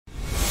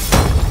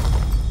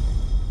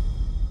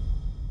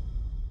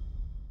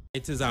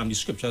It is the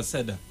scripture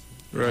said that.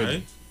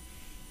 Right.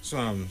 So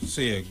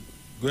yeah,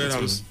 go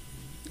ahead.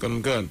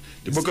 Go.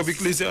 The book of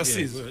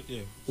Ecclesiastes,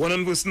 1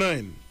 and verse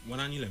 9. 1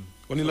 and 11.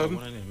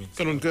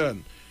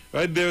 111.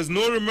 Right, there is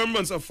no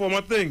remembrance of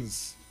former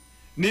things,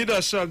 neither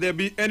shall there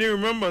be any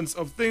remembrance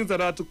of things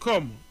that are to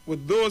come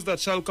with those that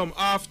shall come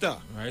after.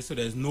 Right, so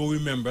there's no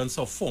remembrance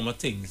of former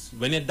things.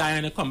 When you die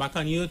and you come back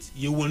on earth,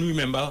 you won't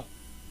remember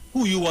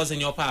who you was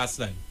in your past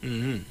life.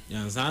 You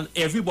understand?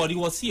 Everybody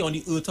was here on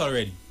the earth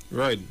already.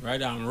 Right.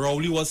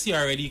 Rowley was here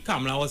already,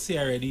 Kamala was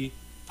here already,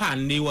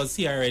 Pandy was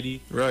here already.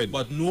 Right.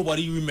 But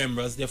nobody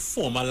remembers their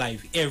former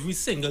life. Every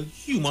single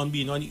human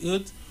being on the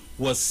earth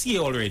was here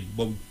already,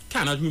 but we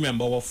cannot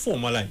remember our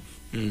former life.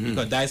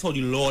 Because that's how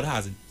the Lord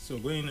has it. So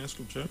go in the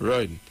scripture.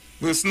 Right.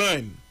 Verse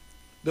 9.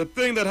 The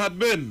thing that had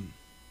been,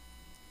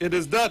 it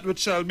is that which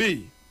shall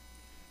be,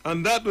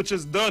 and that which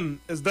is done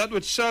is that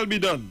which shall be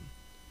done.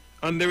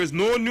 And there is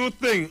no new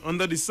thing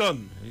under the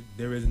sun. Right.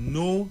 There is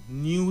no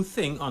new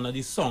thing under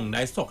the sun.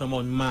 That is talking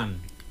about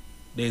man.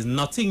 There is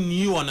nothing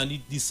new under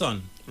the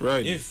sun.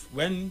 Right. If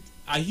when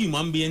a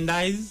human being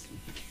dies,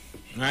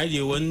 right,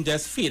 you wouldn't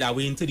just fade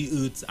away into the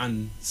earth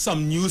and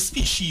some new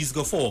species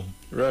go form.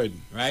 Right.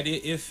 Right.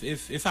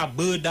 If a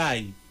bird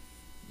die,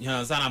 you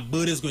understand, a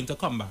bird is going to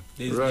come back.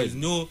 There's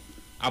no,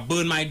 a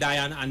bird might die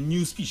and a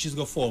new species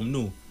go form.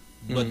 No.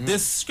 But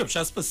this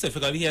scripture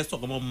specifically here is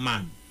talking about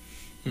man.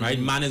 Right,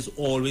 man is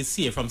always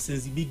here from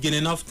since the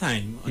beginning of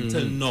time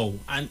until now,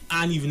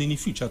 and even in the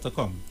future to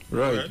come.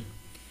 Right.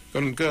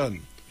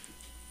 Can.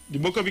 The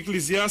book of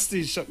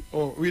Ecclesiastes,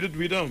 read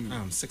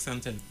it. 6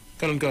 and 10.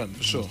 Can,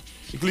 for sure.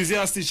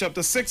 Ecclesiastes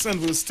chapter 6 and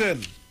verse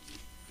 10.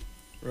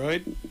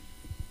 Right.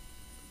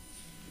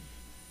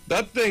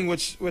 That thing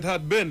which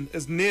had been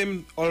is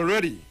named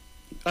already,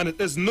 and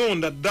it is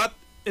known that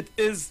it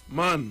is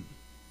man.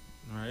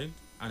 Right,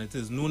 and it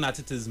is known that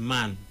it is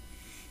man.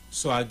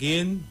 So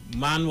again,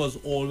 man was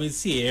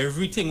always here.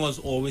 Everything was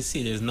always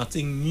here. There's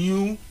nothing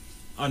new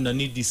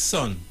underneath the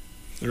sun.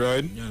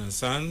 Right. You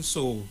understand?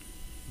 So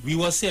we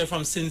was here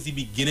from since the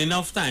beginning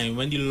of time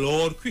when the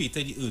Lord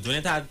created the earth. When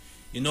it had,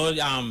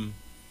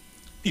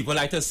 people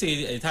like to say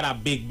it had a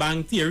Big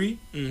Bang theory.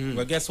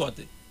 But guess what?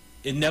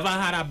 It never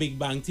had a Big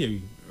Bang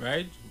theory,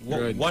 right?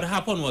 What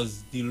happened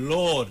was the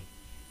Lord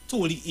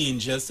told the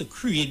angels to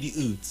create the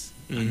earth.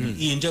 And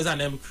the angels and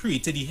them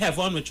created the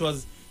heaven, which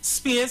was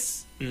space.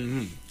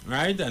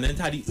 Right, and then it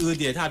had the earth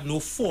there, it had no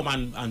form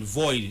and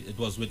void. It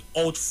was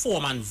without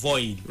form and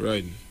void.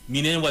 Right.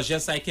 Meaning it was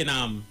just like in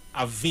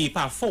a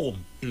vapor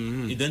form.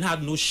 It didn't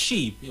have no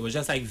shape. It was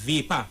just like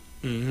vapor.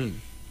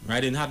 Right,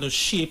 it didn't have no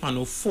shape and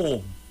no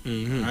form.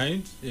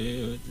 Right.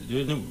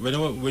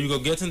 When you go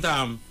get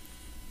into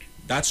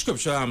that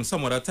scripture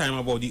some other time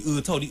about the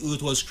earth, how the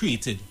earth was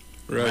created.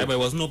 Right. But it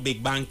was no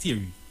Big Bang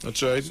theory.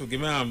 That's right. So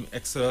give me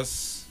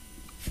Exodus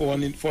 4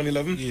 and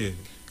 11. Yeah.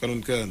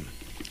 Can.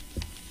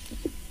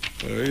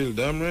 Real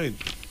damn right.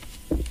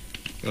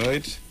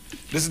 Right.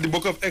 This is the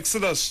book of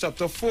Exodus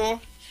chapter 4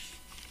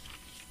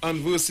 and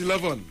verse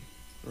 11.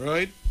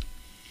 Right.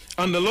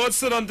 And the Lord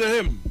said unto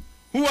him,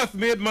 who hath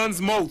made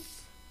man's mouth,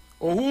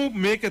 or who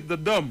maketh the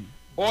dumb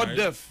or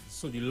deaf?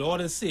 So the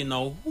Lord is saying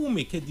now, who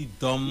maketh the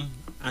dumb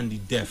and the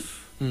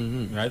deaf?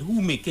 Right.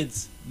 Who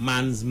maketh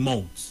man's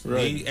mouth?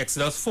 Right.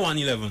 Exodus 4 and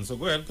 11. So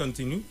go ahead,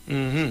 continue.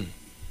 So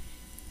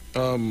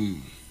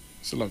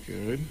lucky,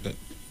 right?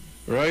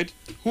 Right?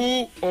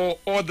 Who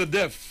or the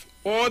deaf,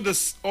 or the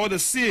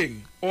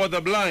seeing, or the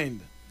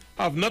blind,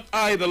 have not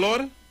I the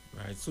Lord?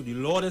 Right. So the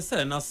Lord is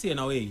telling us here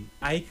now, hey,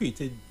 I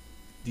created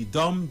the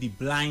dumb, the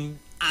blind,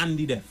 and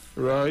the deaf.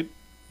 Right.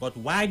 But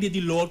why did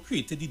the Lord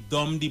create the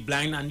dumb, the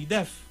blind, and the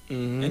deaf?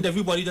 And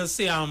everybody does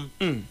say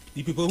the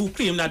people who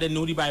claim that they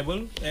know the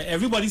Bible,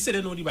 everybody say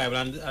they know the Bible,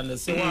 and they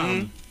say,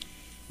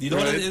 the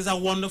Lord is a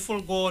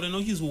wonderful God,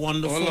 He's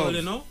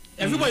wonderful,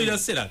 Everybody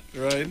does say that.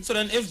 Right. So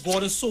then if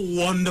God is so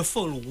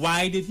wonderful,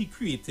 why did He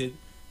create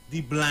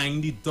the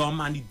blind, the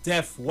dumb, and the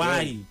deaf?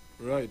 Why?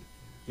 Right.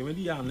 Give me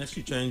the next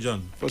scripture in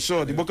John. For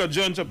sure. The book of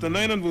John chapter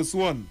 9 and verse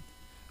 1.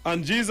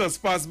 And Jesus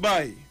passed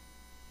by.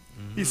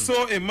 He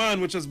saw a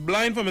man which was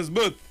blind from his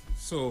birth.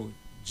 So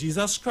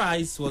Jesus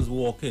Christ was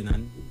walking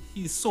and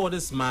he saw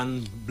this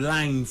man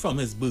blind from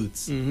his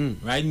birth.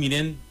 Right?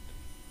 Meaning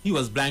he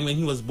was blind when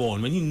he was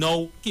born. When he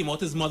now came out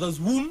his mother's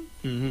womb,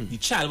 the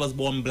child was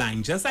born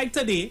blind. Just like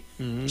today,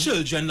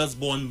 children that's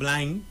born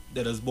blind,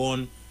 that is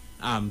born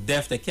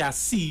deaf, they can't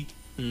see.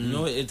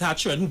 It had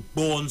children who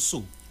born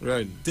so.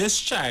 Right. This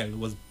child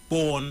was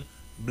born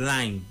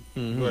blind.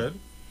 Right.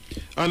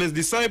 And his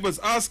disciples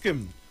asked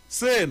him,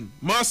 saying,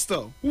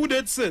 Master, who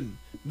did sin,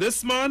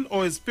 this man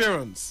or his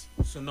parents?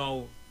 So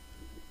now,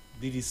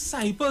 the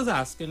disciples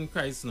asking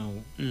Christ now,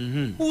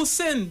 who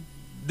sinned?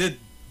 Did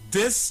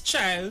this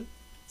child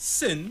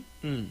sin,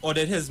 or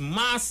did his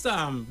master,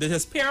 did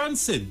his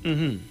parents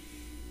sin?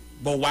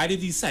 But why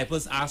did the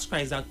disciples ask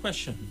Christ that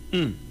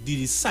question? The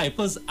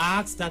disciples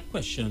asked that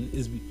question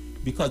is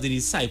because the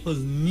disciples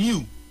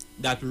knew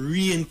that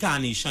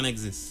reincarnation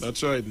exists.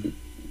 That's right.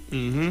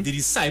 The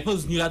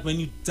disciples knew that when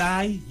you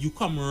die, you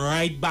come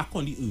right back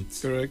on the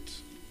earth. Correct.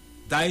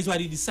 That is why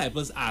the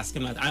disciples ask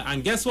him that.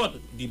 And guess what?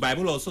 The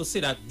Bible also say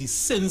that the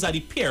sins of the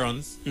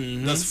parents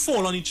does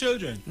fall on the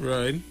children.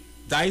 Right.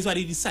 That is why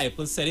the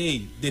disciples said,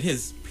 hey, did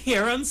his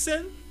parents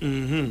sin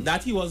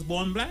that he was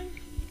born blind?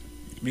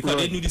 Because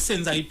they knew the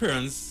sins of the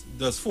parents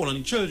does fall on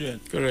the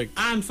children. Correct.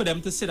 And for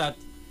them to say that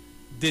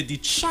the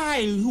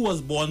child who was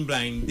born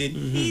blind, did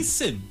he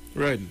sin?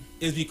 Right.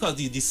 Is because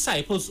the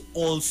disciples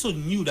also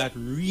knew that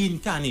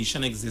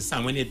reincarnation exists.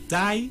 And when they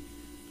die,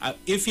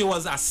 if he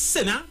was a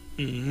sinner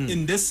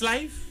in this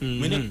life,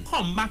 when they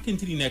come back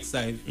into the next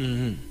life,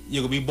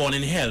 you're going to be born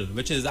in hell,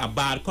 which is a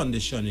bad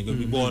condition. You're going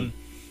to be born...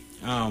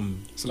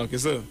 so like you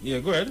say, yeah,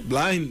 go ahead.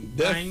 Blind,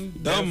 deaf,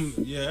 dumb,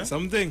 yeah.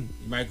 something.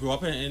 You might grow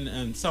up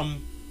in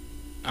some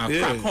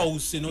crack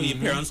house, you know, your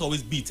parents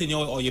always beating you,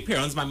 or your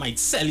parents might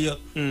sell you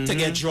to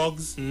get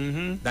drugs.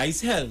 That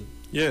is hell.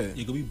 Yeah.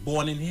 You're going to be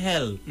born in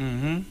hell.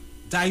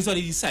 That is what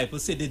the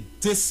disciples said, that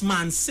this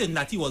man sinned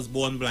that he was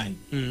born blind.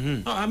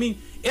 I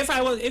mean, if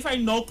I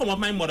now come out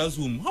my mother's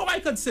womb, how I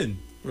could sin?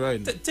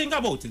 Right. Think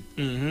about it.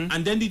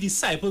 And then the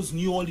disciples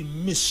knew all the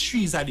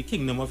mysteries of the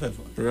kingdom of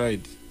heaven.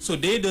 Right. So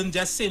they didn't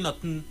just say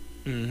nothing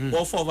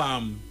off of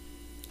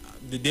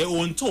their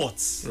own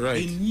thoughts.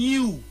 Right. They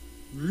knew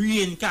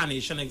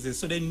reincarnation exists.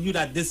 So they knew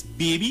that this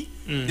baby,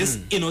 this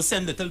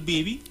innocent little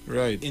baby,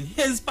 right, in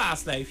his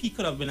past life, he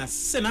could have been a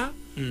sinner,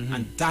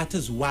 and that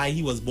is why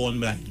he was born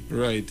blind.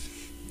 Right.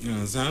 You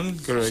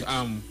understand? Correct.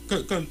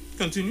 So,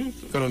 continue.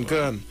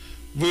 Can.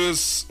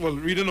 Verse,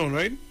 reading on,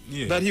 right?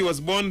 Yeah. That he was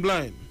born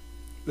blind.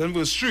 Then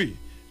verse 3.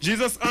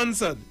 Jesus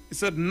answered, he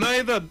said,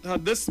 neither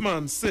had this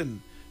man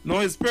sinned,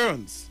 nor his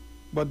parents,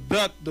 but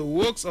that the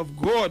works of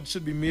God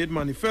should be made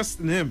manifest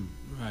in him.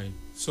 Right.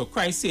 So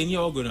Christ saying,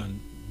 you're good on.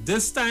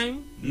 This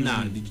time,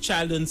 nah, the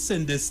child didn't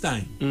sin this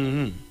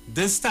time.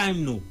 This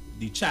time, no.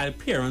 The child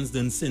parents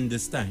didn't sin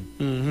this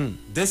time.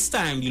 This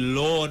time, the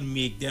Lord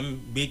make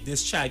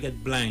this child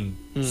get blind.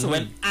 So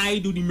when I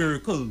do the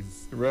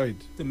miracles, right,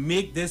 to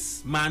make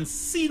this man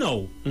see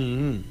now,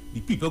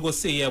 the people go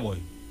say, yeah, boy,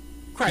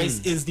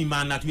 Christ is the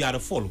man that we have to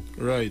follow.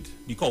 Right.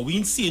 Because we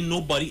ain't seeing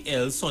nobody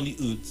else on the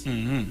earth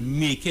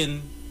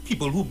making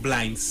people who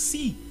blind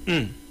see.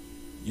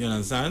 You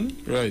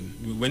understand? Right.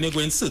 When they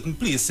go in certain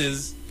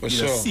places, you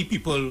see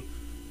people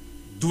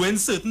doing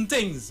certain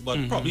things,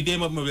 but probably they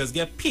must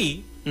get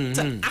paid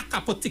to act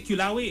a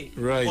particular way,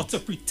 right, or to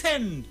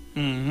pretend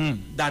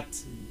that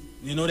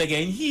they're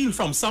getting healed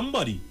from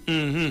somebody.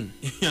 You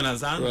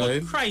understand?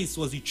 Right. But Christ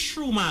was the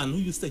true man who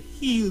used to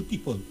heal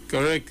people.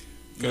 Correct.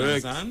 You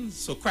understand?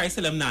 So Christ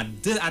told them, now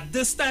at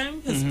this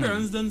time his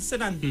parents didn't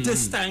sin, and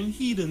this time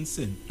he didn't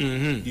sin.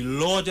 The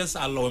Lord just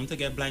allowed him to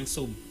get blind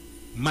so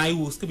my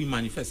works could be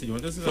manifested. You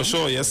want to say for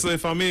sure, yes sir,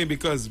 if I may,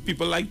 because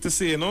people like to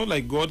say,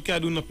 like God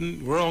can't do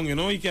nothing wrong,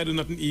 he can't do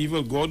nothing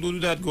evil. God will do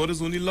that. God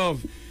is only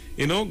love.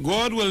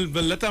 God will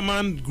let a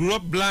man grow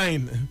up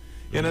blind.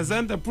 You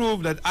understand? To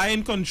prove that I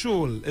in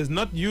control. Is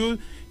not you.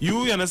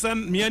 You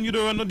understand? Me and you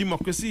don't run no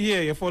democracy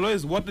here. You follow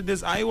is what it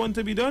is I want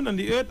to be done on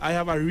the earth. I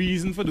have a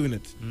reason for doing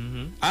it.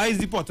 I is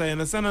the potter, you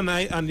understand?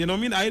 And you know what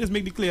I mean? I just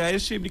make the clay, I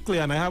just shape the clay,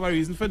 and I have a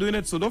reason for doing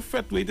it. So don't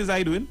fret what it is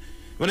I doing.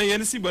 When I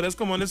see brothers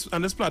come on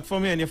this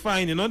platform here and you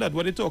find, that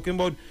what they're talking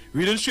about,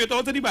 reading straight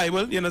out of the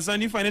Bible, you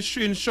understand? You find it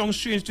strange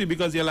to you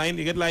because you're lying,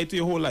 you get lied to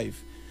your whole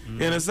life.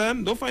 You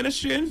understand? Don't find it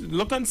strange.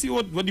 Look and see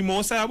what the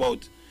more say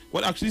about.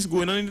 What actually is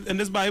going on in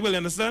this Bible, you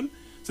understand?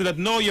 So that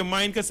now your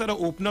mind can start to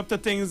open up to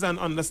things and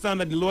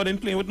understand that the Lord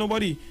ain't playing with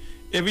nobody.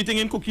 Everything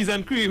in cookies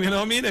and cream, you know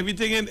what I mean?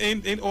 Everything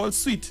ain't all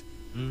sweet.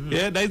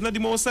 Yeah, that is not the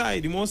Most High.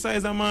 The Most High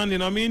is a man, you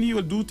know what I mean? He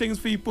will do things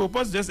for his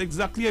purpose, just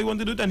exactly how he want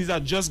to do it, and he's a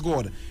just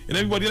God. And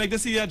everybody like to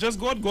see, yeah, just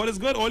God. God is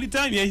good all the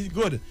time. Yeah, he's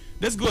good.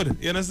 That's good.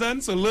 You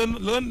understand? So learn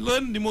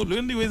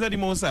the ways of the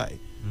Most High.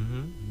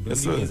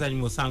 Yes, the ways of the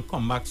Most High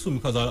come back soon,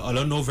 because I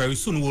don't know very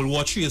soon World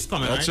War III is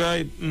coming. That's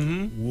right.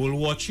 World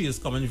War III is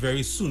coming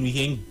very soon. We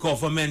hearing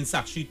governments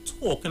actually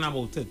talking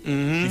about it.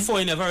 Before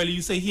you never really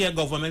used to hear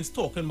governments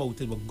talking about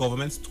it, but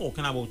governments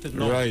talking about it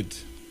now.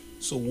 Right.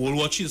 So World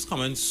War III is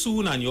coming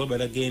soon, and you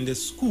better get in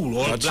this school.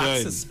 All That's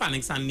blacks, right.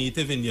 Hispanics, and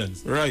Native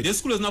Indians. Right. This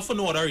school is not for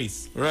no other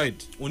race.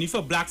 Right. Only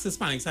for blacks,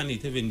 Hispanics, and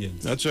Native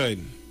Indians. That's right.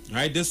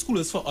 Right. This school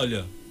is for all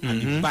you.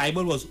 And the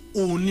Bible was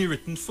only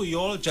written for you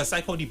all, just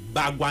like how the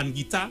Bhagwan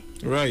Gita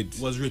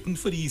was written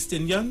for the East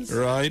Indians.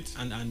 Right.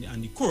 And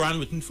the Quran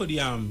written for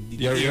the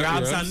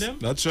Arabs and them.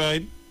 That's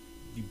right.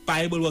 The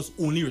Bible was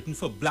only written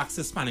for blacks,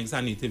 Hispanics,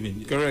 and Native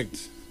Indians.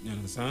 Correct. You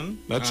understand?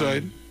 That's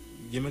right.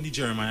 Give me the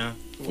Jeremiah.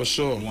 For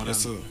sure. Yes,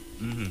 sir.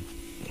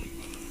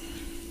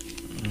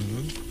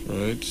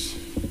 Right.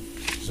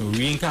 So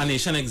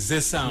reincarnation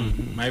exists,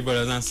 my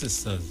brothers and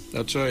sisters.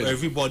 That's right.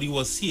 Everybody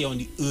was here on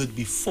the earth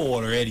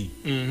before already.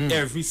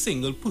 Every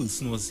single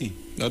person was here.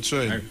 That's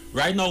right.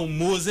 Right now,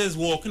 Moses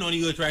walking on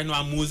the earth right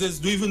now, and Moses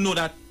don't even know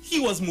that he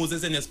was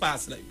Moses in his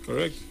past life.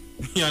 Correct.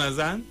 You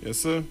understand? Yes,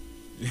 sir.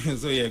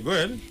 So yeah, go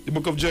ahead. The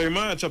book of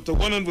Jeremiah, chapter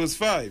 1 and verse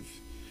 5.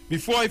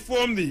 Before I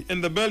formed thee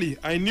in the belly,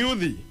 I knew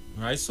thee.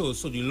 Right, so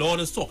the Lord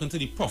is talking to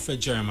the prophet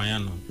Jeremiah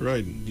now.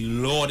 Right. The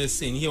Lord is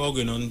saying, here we're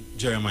going on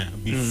Jeremiah.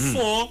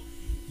 Before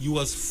you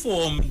was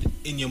formed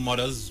in your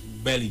mother's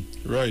belly.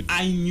 Right.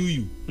 I knew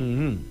you.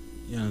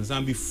 Mm-hmm. You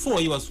understand? Before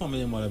you was formed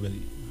in your mother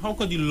belly. How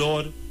could the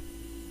Lord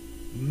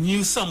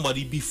knew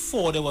somebody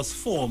before they was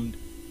formed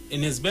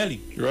in his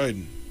belly? Right.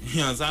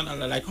 You understand?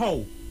 Like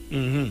how?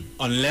 Mm-hmm.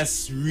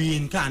 Unless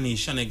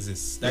reincarnation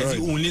exists. That's Right.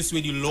 the only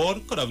way the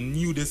Lord could have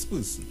knew this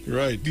person.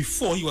 Right.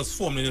 Before he was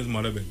formed in his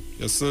mother belly.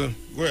 Yes, sir.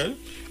 Well,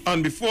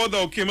 And before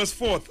thou camest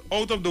forth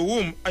out of the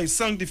womb, I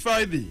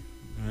sanctify thee.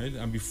 right?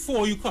 And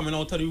before you coming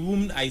out of the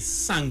womb, I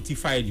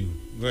sanctified you.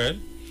 Well,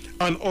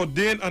 And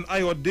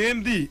I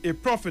ordained thee a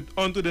prophet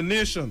unto the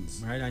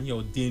nations. right? And you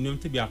ordained him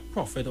to be a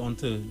prophet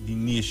unto the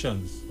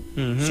nations.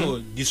 Mm-hmm. So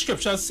the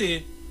scriptures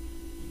say,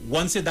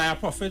 once you die a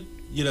prophet,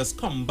 you just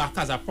come back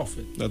as a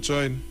prophet. That's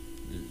right.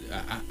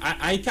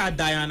 I can't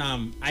die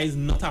and I is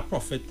not a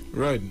prophet.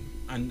 Right.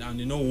 And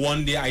you know,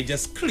 one day I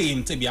just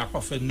claim to be a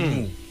prophet.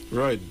 No.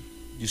 Right.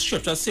 The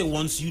scriptures say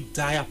once you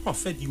die a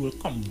prophet, you will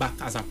come back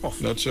as a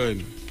prophet. That's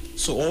right.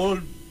 So all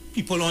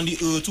people on the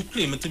earth who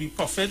claim to be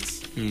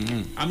prophets,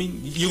 I mean,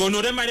 you will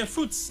know them by their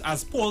fruits.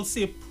 As Paul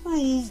say,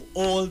 prove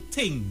all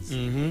things.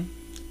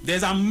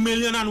 There's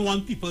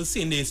 1,000,001 people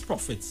saying there's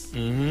prophets.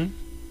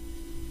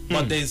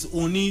 But there's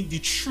only the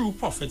true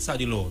prophets of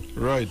the Lord.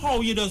 Right.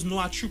 How you does know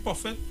a true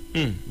prophet?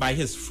 By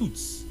his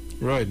fruits.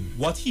 Right.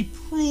 What he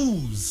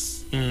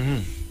proves.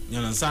 You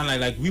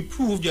understand? Like we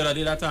proved the other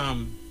day that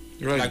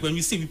Right. like when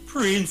we say we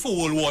praying for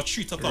World War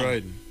III to come.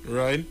 Right.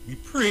 Right. We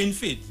praying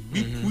for it.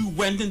 We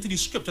went into the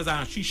scriptures and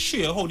actually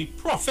share how the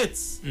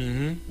prophets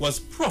was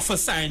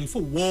prophesying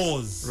for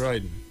wars.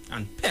 Right.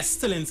 And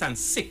pestilence and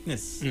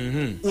sickness.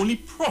 Only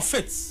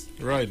prophets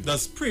Right.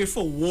 does pray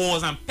for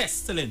wars and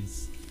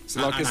pestilence.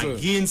 So like and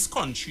against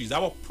countries.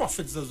 Our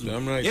prophets does.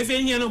 Damn right. If you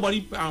hear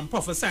nobody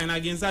prophesying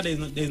against that,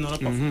 there's not a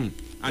prophet. And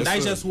Yes,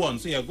 that's sir. just one.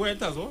 So yeah, go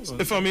ahead as well.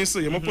 If I may say,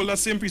 I'm going to pull that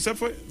same precept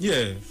for you.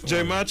 Yeah.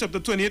 Jeremiah chapter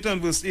 28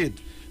 and verse 8.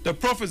 The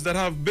prophets that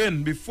have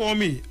been before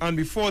me and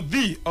before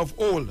thee of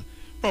old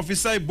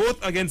prophesy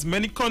both against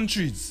many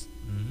countries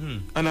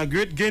and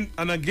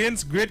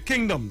against great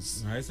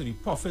kingdoms. Right, so the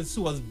prophets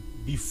who was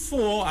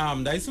before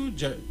that's who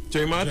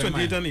Jeremiah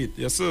 28 and 8.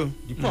 Yes, sir.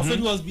 the prophet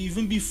who was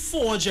even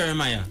before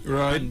Jeremiah.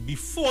 Right. And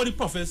before the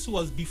prophets who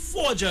was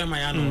before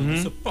Jeremiah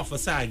used to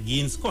prophesy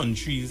against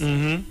countries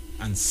and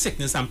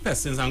sickness and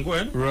pestilence and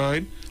going.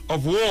 Right.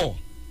 Of war.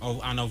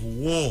 Of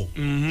war.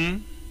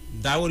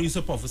 That what he used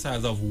to prophesy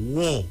as of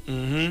war.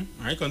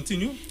 Alright,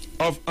 continue.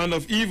 And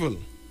of evil.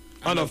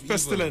 And of evil.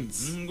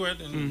 pestilence. Go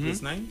ahead in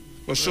verse 9.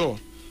 For sure.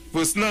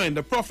 Verse 9.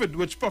 The prophet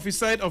which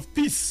prophesied of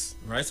peace.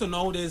 Right, so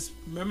now there's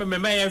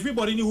remember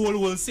everybody in the whole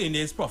world saying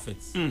there's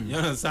prophets. You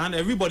understand?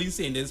 Everybody's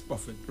saying there's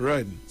prophet.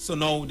 Right. So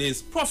now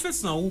there's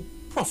prophets now who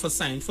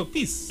prophesying for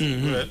peace.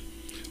 Right?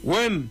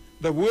 When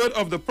the word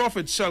of the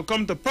prophet shall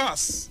come to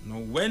pass. Now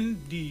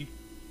when the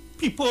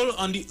people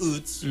on the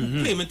earth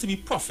who claim to be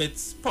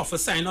prophets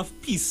prophesying of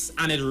peace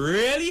and it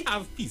really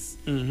have peace.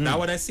 That's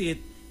what I say, it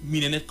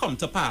meaning it come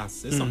to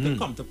pass. If something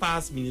come to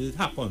pass, meaning it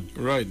happened.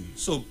 Right.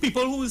 So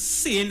people who is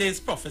saying there's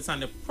prophets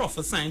and they're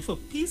prophesying for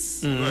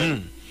peace,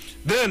 right?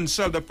 Then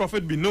shall the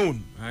prophet be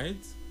known. Right?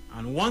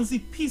 And once the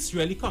peace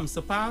really comes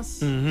to pass,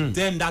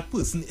 then that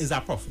person is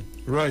a prophet.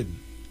 Right.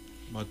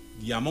 But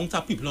the amount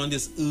of people on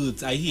this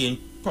earth I hear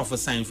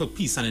prophesying for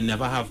peace and they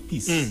never have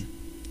peace. Right.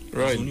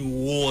 There's only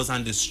wars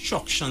and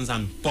destructions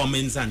and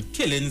bombings and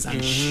killings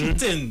and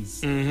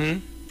shootings.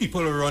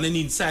 People are running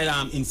inside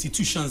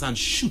institutions and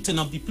shooting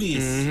up the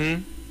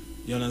place.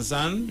 You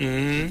understand?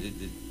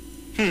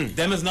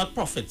 Them is not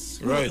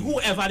prophets. Right.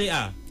 Whoever they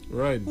are.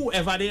 Right.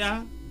 Whoever they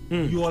are,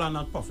 you all are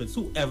not prophets.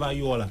 Whoever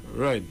you all are.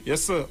 Right.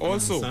 Yes, sir.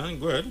 Also,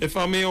 good. if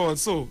I may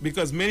also,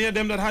 because many of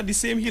them that had the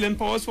same healing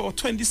powers for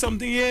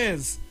 20-something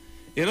years.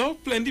 You know,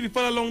 plenty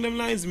people along them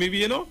lines, maybe,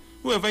 you know,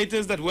 whoever it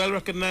is that well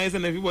recognized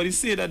and everybody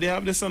say that they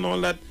have this and all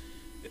that.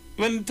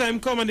 When the time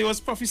come and they was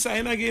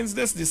prophesying against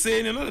this, they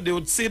say, you know, they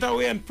would say it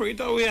away and pray it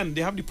away and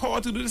they have the power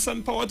to do this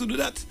and power to do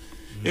that.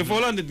 If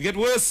all on it get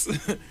worse,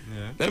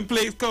 then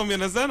plagues come, you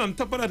understand? On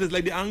top of that, it's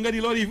like they anger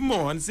the Lord even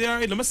more and say, all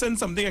right, let me send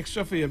something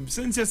extra for you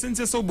since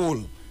you're so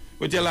bold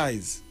with your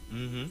lies.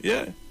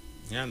 Yeah.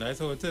 Yeah, that's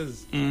how it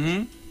is.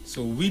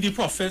 So we the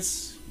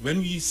prophets, when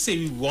we say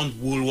we want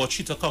World War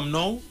III to come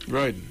now,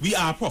 right, we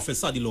are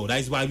prophets of the Lord. That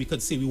is why we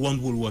could say we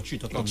want World War III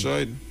to come. That's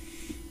right.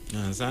 You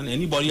understand?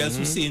 Anybody else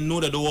who say no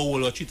that don't want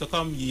World War III to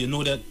come, you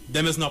know that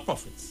them is not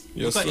prophets.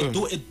 Yes,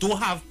 because sir. it don't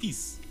have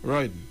peace.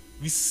 Right.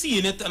 We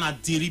seeing it on a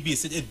daily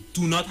basis. It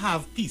do not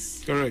have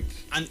peace. Correct.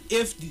 And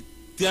if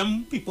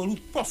them people who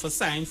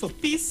prophesying for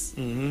peace,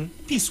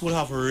 peace will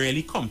have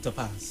really come to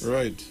pass.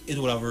 Right. It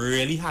will have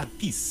really had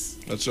peace.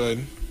 That's right.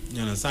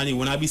 You understand? You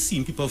will not be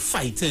seeing people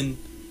fighting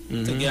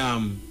to get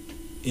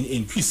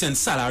increasing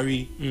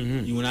salary.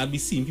 You will not be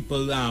seeing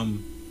people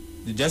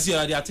just the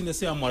other day I think they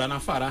say a mother and a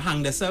father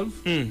hang themselves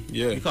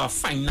yeah. because of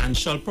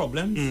financial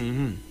problems.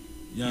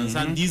 You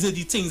understand? These are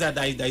the things that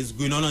is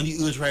going on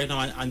the earth right now,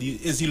 and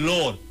is the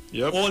Lord.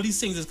 Yep. All these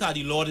things is because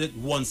the Lord that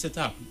wants it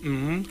up.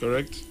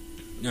 Correct.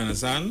 You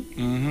understand?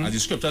 As the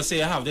scripture say,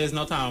 there's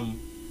not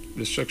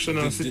Destruction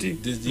of the city.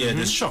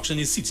 Destruction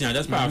is city. And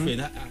that's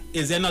paraphrasing.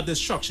 Is there not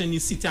destruction in the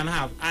city and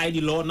have I,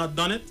 the Lord, not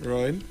done it?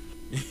 Right.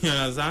 You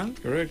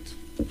understand? Correct.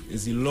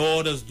 Is the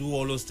Lord does do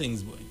all those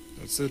things, boy.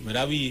 That's it. But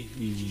that we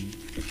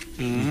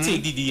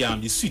take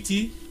the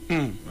sweetie,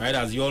 right?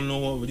 As you all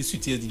know, what the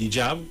sweetie is the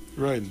jab.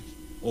 Right.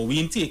 Or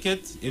we take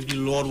it. If the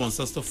Lord wants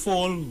us to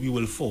fall, we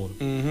will fall.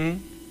 The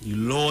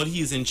Lord,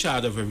 He is in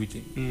charge of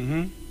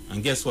everything.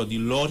 And guess what? The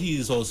Lord, He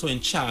is also in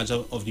charge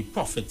of the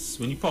prophets.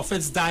 When the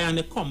prophets die and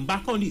they come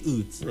back on the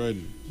earth, right,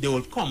 they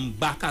will come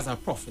back as a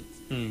prophet.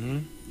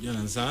 You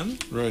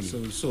understand? Right.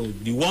 So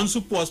the ones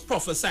who was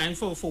prophesying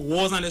for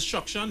wars and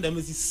destruction, them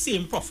is the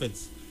same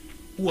prophets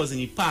who was in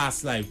the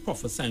past life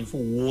prophesying for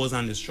wars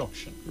and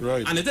destruction.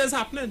 Right. And it is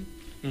happening.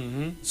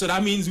 So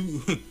that means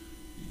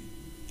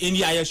in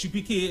the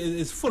I.S.U.P.K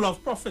is full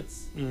of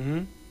prophets.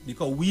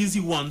 Because we is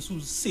the ones who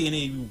saying,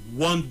 hey, we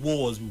want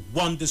wars, we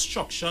want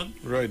destruction.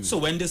 Right. So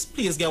when this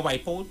place get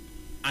wiped out,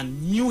 a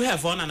new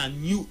heaven and a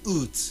new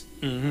earth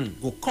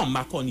go come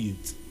back on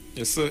earth.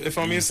 Yes, sir. If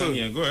I may, sir.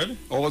 Yeah, go ahead.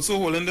 Also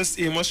holding this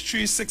Amos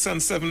 3, 6,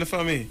 and 7, if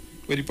I may,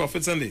 where the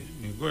prophets and they.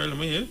 Yeah, go ahead, let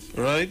me hear it.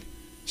 Right.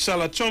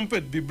 Shall a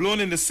trumpet be blown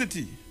in the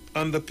city,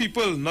 and the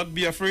people not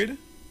be afraid?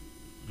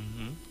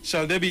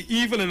 Shall there be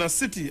evil in a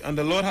city, and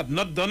the Lord had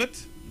not done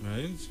it?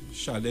 Right.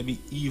 Shall there be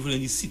evil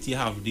in the city,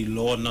 have the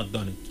Lord not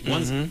done it?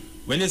 Once,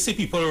 when they say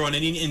people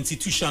running in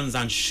institutions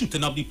and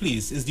shooting up the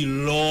place, is the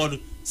Lord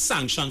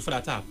sanctioned for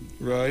that to happen?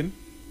 Right.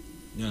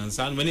 You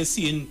understand? When they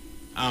see in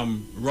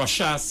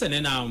Russia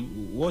sending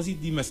what was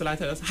it, the missile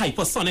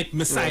hypersonic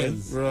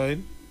missiles right.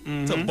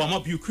 to bomb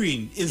up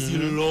Ukraine, is the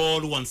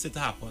Lord wants it to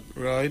happen?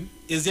 Right.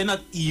 Is there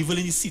not evil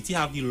in the city,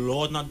 have the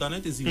Lord not done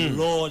it? Is the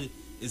Lord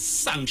is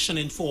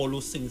sanctioning for all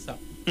those things to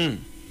happen?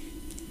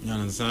 You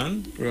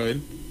understand? Right.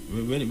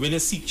 When they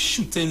see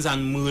shootings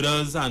and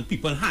murders and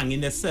people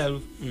hanging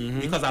themselves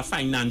because of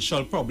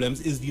financial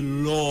problems, is the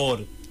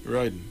Lord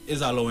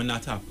is allowing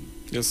that to happen?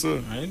 Yes, sir.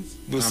 Right?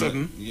 Verse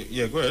 7.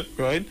 Yeah, go ahead.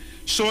 Right.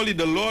 Surely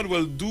the Lord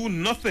will do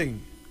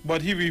nothing,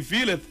 but He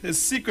revealeth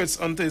His secrets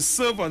unto His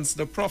servants,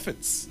 the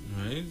prophets.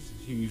 Right.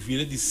 He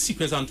revealed the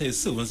secrets unto His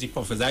servants, the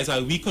prophets. That's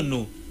why we can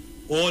know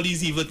all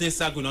these evil things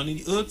that are going on in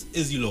the earth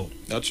is the Lord.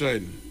 That's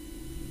right.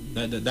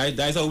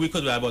 That's how we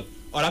could do. But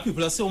other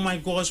people are saying, oh my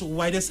gosh,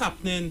 why this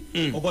happening?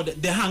 Oh God,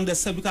 they hang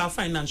themselves because of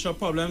financial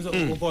problems.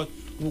 Oh God,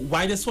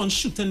 why this one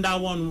shooting that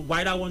one?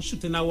 Why that one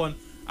shooting that one?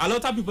 A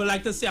lot of people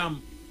like to say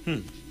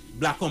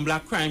black on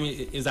black crime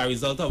is a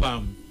result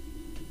of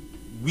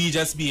we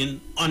just being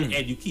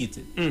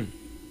uneducated.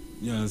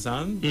 You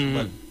understand?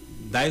 But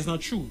that is not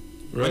true.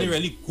 Right. When you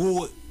really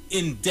go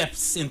in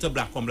depths into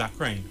black on black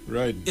crime,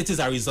 it is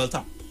a result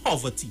of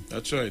poverty.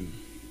 That's right.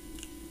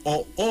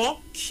 Or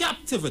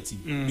captivity,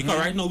 because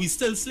right now we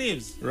still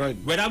slaves. Right.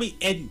 Whether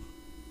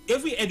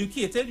if we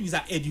educated, we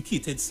are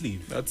educated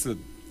slave. That's it.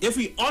 If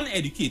we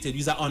uneducated,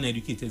 we are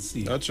uneducated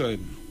slave. That's right.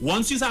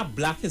 Once you are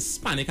black,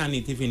 Hispanic, and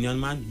Native Indian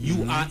man,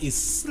 you are a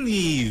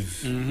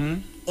slave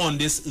on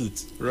this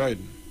earth. Right.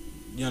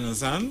 You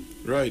understand?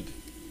 Right.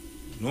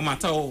 No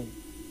matter how,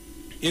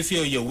 if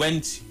you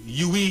went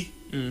UE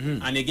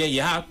and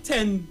you have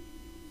 10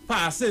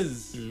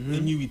 passes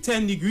in UE,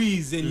 10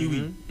 degrees in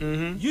UE,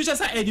 you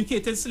just an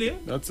educated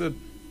slave. That's it.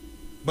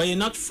 But you're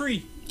not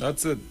free.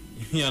 That's it.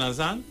 You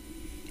understand?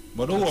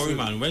 But don't worry,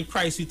 man. When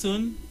Christ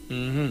return,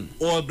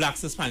 all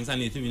blacks, Hispanics,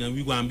 and Native Indians,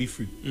 we're going to be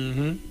free.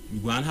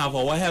 We're going to have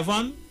our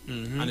heaven,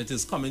 and it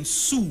is coming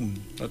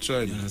soon. That's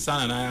right. You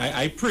understand? And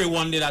I pray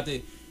one day that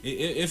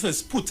if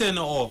it's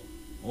Putin or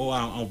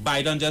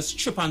Biden, just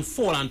trip and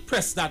fall and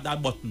press that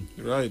button.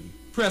 Right.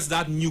 Press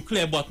that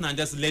nuclear button and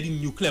just let the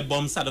nuclear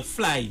bombs start to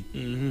fly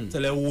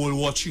till the World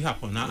War III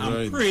happen.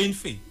 I'm praying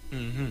for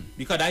it.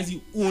 Because that's the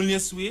only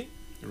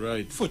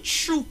way for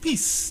true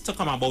peace to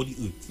come about the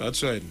earth.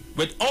 That's right.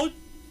 Without,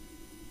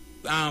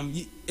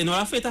 in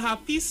order for it to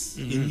have peace,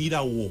 you need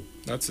a war.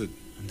 That's it.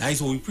 And that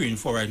is what we're praying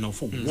for right now,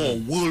 for war,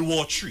 World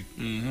War III.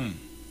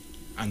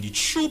 And the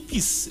true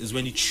peace is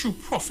when the true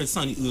prophets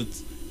on the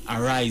earth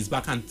arise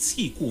back and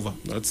take over.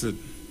 That's it.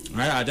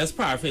 Right, I just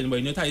paraphrase, but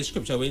you know that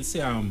scripture where it say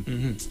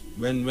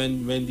when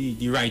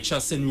the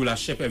righteous in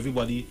rulership,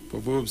 everybody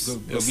Proverbs.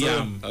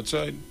 That's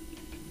right.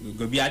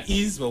 Go be at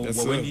ease, but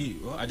when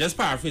I just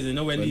paraphrase, you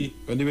know, when the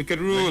wicked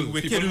rule,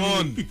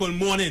 people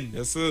mourning.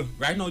 Yes, sir.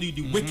 Right now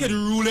the wicked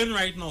ruling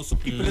right now, so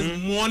people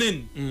is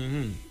mourning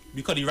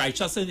because the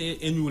righteous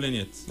in ruling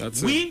it.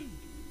 That's it.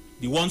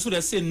 The ones who they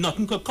say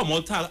nothing could come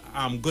out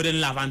good in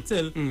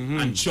Lavantil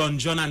and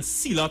John and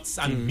Silots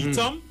and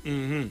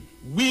Beatum,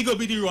 we go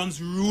be the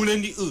ones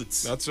ruling the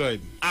earth. That's right.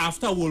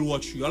 After World War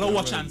III. All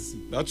watch and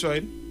see. That's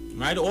right.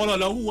 Right? All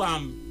of who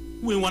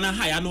ain't want to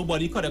hire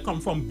nobody because they come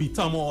from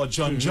Beatum or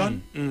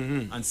John.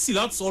 And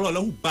Silots, all of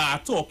who bar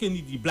talking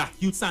the black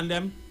youths and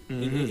them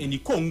in the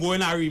Congo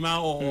in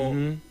Arima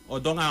or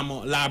down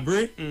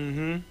Labre.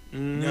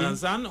 You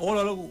understand? All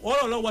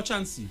of watch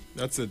and see.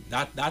 That's it.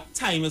 That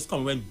time is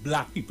coming when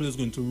black people is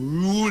going to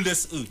rule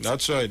this earth.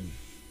 That's right.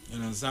 You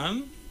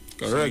understand?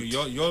 Correct.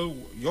 So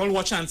y'all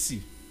watch and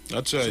see.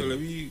 That's right. So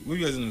we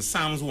was in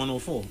Psalms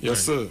 104.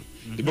 Yes, sir.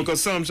 The book of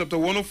Psalms chapter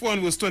 104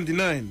 and verse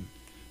 29.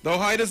 Thou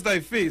hidest thy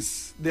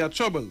face, they are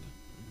troubled.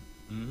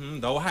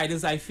 Thou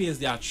hidest thy face,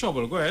 they are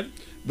troubled. Go ahead.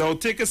 Thou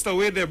takest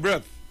away their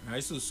breath.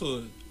 Right,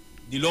 so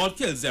the Lord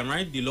kills them,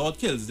 right? The Lord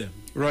kills them.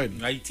 Right.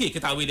 Right, take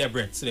it away their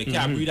breath, so they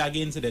can't breathe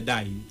again, so they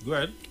die. Go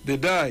ahead. They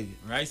die.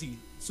 Right,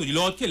 so the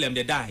Lord kill them,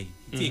 they die.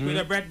 Take away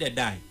their breath, they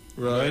die.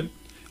 Right.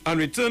 And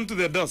return to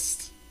their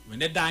dust. When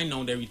they die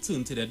now, they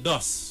return to the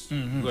dust. Go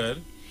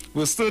ahead.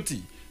 Verse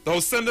 30. Thou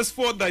sendest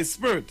forth thy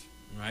spirit.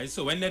 Right,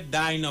 so when they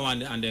die now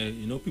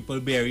and people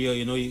bury you,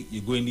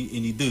 you go in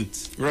the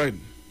dirt. Right.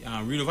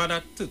 Read over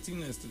that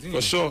 13.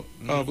 For sure.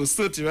 Verse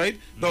 30, right?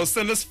 Thou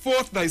sendest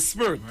forth thy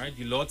spirit. Right,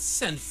 the Lord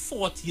sent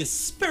forth his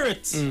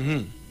spirit.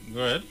 Go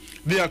ahead.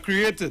 They are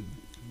created.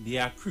 They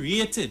are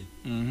created.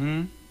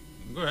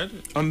 Go ahead.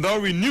 And thou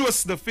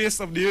renewest the face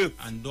of the earth.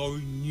 And thou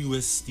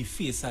renewest the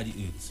face of the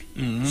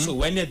earth. So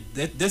when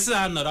this is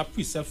another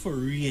precept for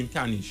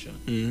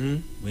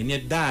reincarnation. When you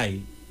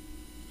die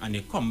and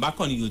they come back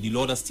on you, the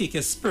Lord has taken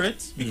his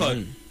spirit,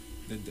 because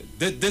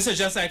this is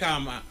just like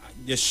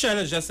the shell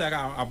is just like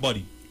a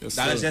body. Yes,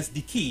 that sir. is just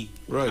decay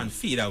and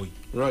fade away.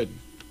 Right.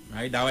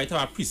 Right. That's why I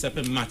have a precept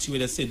in Matthew where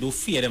they say, don't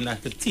fear them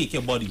that could take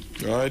your body.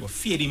 Right. But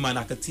fear the man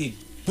that could take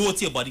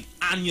both your body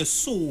and your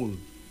soul.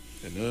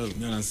 Amen.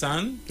 You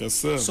understand? Yes,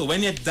 sir. So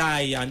when you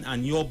die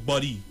and your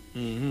body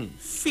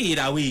fade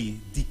away,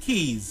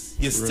 decays,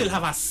 you still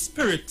have a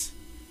spirit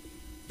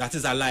that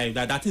is alive.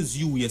 That is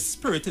you. Your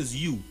spirit is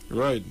you.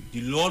 Right.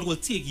 The Lord will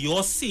take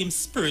your same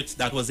spirit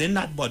that was in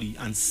that body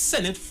and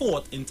send it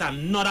forth into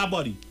another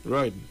body.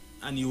 Right.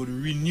 And you would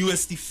renew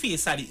the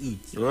face of the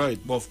earth. Right.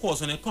 But of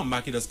course, when it come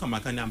back, it does come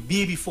back in a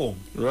baby form.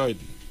 Right.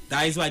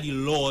 That is why the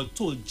Lord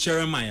told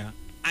Jeremiah,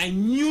 I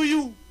knew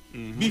you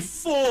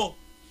before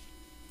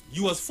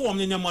you was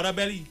formed in your mother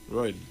belly.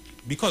 Right.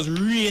 Because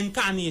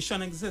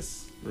reincarnation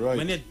exists. Right.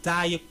 When you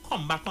die, you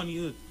come back on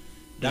the earth.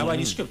 That's why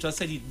the scripture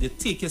said they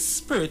take his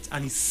spirit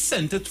and he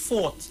sent it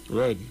forth.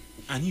 Right.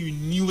 And he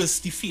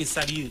renews the face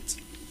of the earth.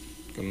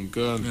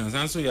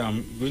 Good. So yeah,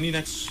 I'm going to the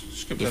next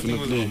scripture. I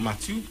think it was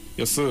Matthew.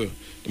 Yes, sir.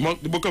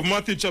 The book of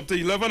Matthew chapter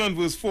 11 and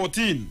verse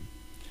 14.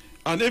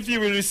 And if you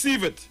will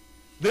receive it,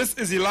 this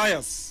is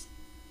Elias,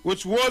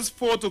 which was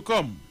for to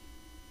come.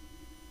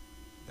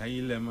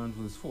 11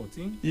 verse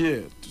 14.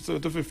 Yeah,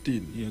 to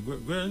 15. Yeah, go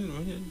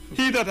ahead.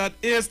 He that hath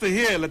ears to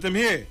hear, let him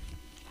hear.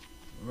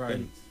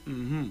 Right.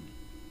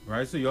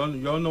 Right, so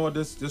y'all know what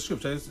this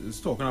scripture is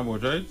talking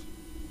about, right?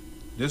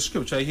 This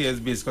scripture here is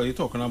basically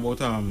talking about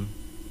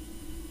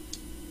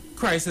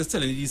Christ is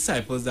telling the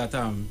disciples that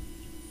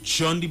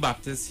John the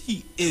Baptist,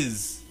 he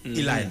is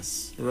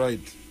Elias. Right.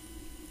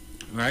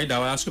 Right, that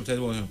was scripture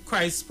about him.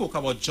 Christ spoke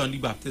about John the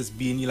Baptist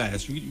being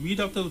Elias. Read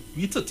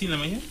 13,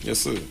 am I here? Yes,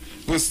 sir.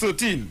 Verse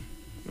 13.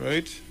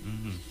 Right?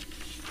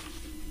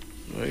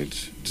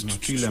 Right.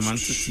 Matthew 11,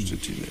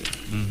 13.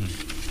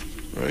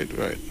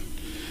 Right.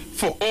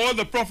 For all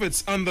the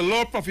prophets and the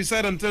law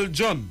prophesied until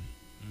John.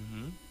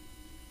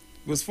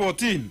 Verse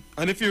 14.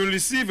 And if you will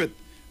receive it,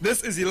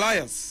 this is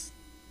Elias,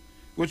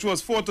 which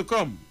was for to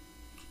come.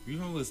 Read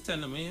from verse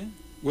 10, am I here?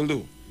 Will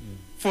do.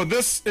 For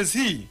this is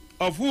he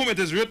of whom it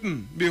is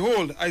written,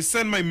 Behold, I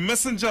send my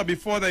messenger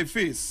before thy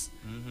face,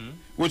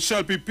 which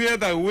shall prepare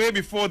thy way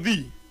before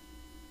thee.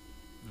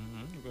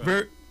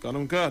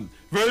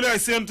 Verily I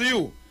say unto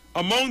you,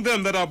 among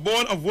them that are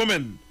born of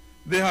women,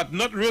 there hath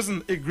not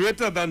risen a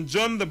greater than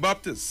John the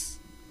Baptist.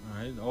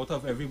 Right. Out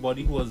of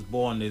everybody who was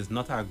born, there is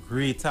not a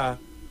greater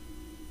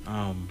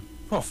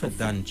prophet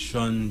than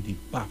John the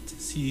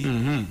Baptist.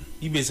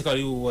 He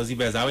basically was the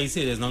best. I would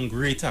say there's none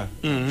greater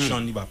than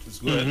John the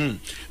Baptist. Go ahead.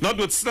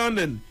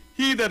 Notwithstanding,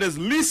 he that is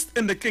least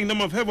in the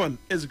kingdom of heaven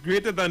is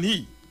greater than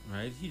he.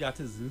 Right. He that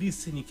is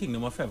least in the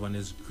kingdom of heaven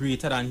is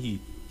greater than he.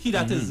 He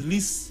that is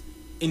least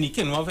in the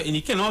kingdom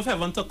of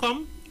heaven to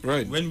come.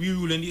 Right. When we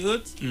rule in the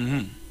earth,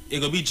 it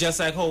will be just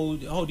like how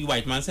the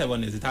white man's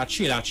heaven is. It had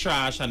trailer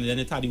trash, and then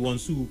it had the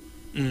ones who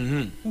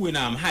in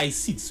high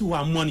seats who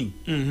have money.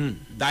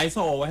 That is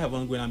how our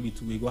heaven going to be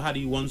too. We go have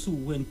the ones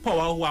who in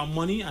power who have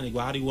money, and we go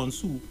have the ones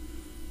who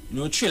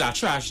trailer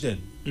trash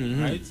then.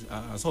 Right?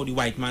 That's how the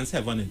white man's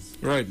heaven is.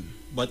 Right.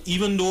 But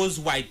even those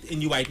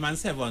in the white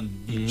man's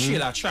heaven, the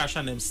trailer trash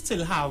and them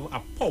still have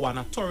a power and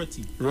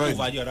authority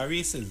over the other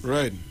races.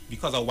 Right.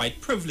 Because of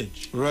white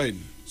privilege. Right.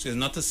 So it's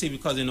not to say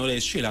because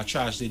there's trailer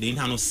trash, they didn't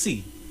have no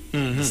say.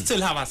 They still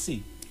have a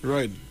say.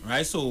 Right.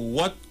 Right. So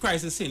what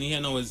Christ is saying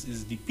here now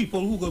is the people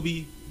who go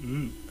be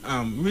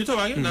read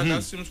over again.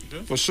 That's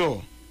scripture. For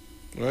sure.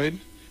 Right.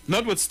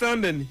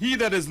 Notwithstanding, he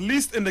that is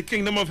least in the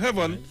kingdom of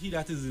heaven. Right. He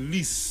that is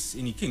least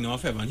in the kingdom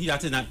of heaven. He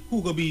that is not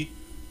who go be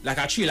like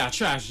a trailer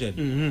trash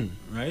then.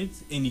 Right?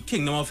 In the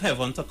kingdom of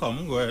heaven to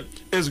come, go ahead.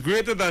 Is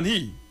greater than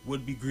he.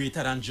 Would be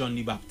greater than John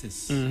the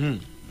Baptist.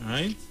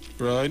 Right?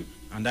 Right.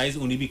 And that is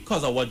only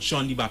because of what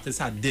John the Baptist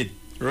had did.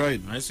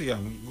 Right. Right, so yeah,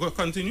 go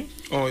continue.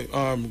 Or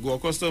go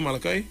across to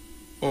Malachi?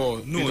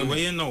 Or no,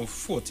 we're in now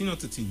 14 or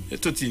 13?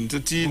 13.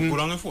 Go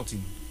down to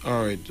 14.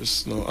 Alright,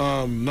 just no.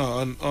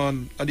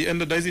 On at the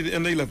end of the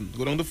end of 11.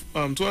 Go down to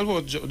 12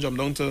 or jump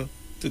down to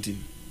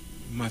 13.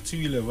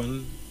 Matthew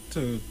 11,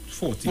 to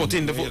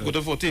 14. 14, go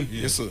to 14.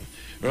 Yeah. Yes, sir.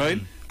 Right?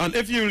 And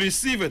if you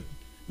receive it,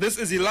 this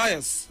is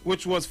Elias,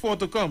 which was for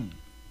to come.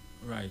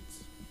 Right.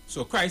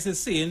 So Christ is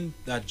saying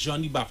that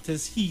John the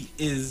Baptist, he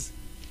is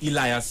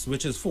Elias,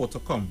 which is for to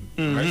come.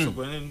 Right? So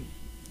going in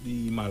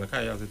the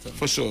Malachi as it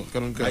For sure.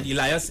 Right?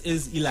 Elias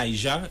is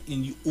Elijah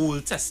in the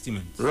Old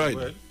Testament.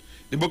 Right.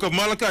 The book of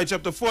Malachi,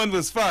 chapter 4 and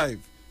verse 5.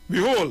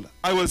 Behold,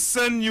 I will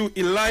send you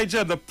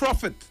Elijah the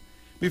prophet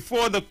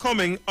before the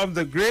coming of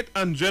the great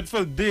and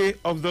dreadful day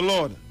of the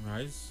Lord.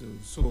 Right.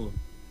 So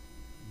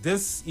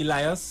this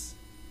Elias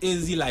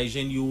is Elijah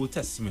in the Old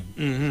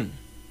Testament.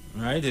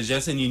 Right? It's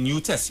just in the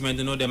New Testament,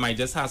 you know, they might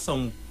just have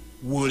some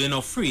wording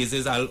or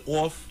phrases all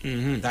off.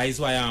 That is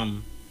why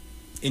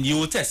in the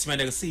Old Testament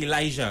they say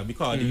Elijah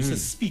because they used to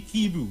speak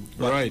Hebrew.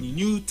 But in the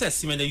New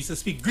Testament they used to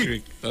speak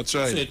Greek. That's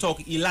right. So they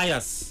talk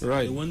Elias.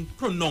 Right. They won't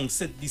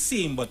pronounce it the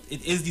same, but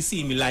it is the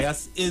same.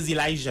 Elias is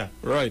Elijah.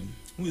 Right.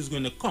 Who is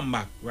going to come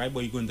back, right?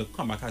 But he's going to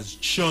come back as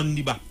John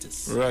the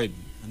Baptist. Right.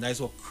 And that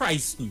is what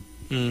Christ knew.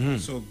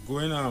 So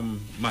going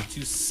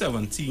Matthew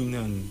 17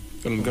 and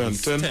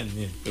verse 10.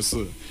 Yeah. Yes,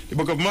 sir. The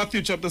book of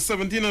Matthew chapter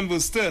 17 and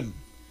verse 10.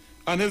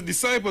 And his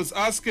disciples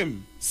asked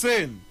him,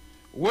 saying,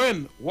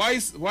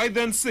 why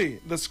then say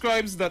the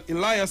scribes that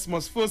Elias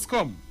must first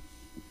come?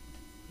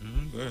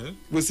 Go ahead.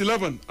 Verse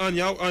 11.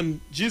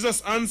 And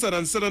Jesus answered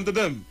and said unto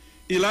them,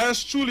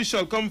 Elias truly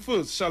shall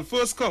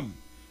first come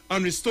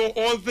and restore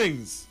all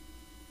things.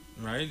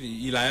 Right.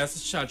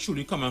 Elias shall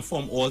truly come and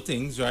form all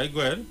things. Right.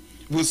 Go ahead.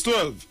 Verse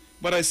 12.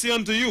 But I say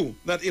unto you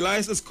that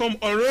Elias is come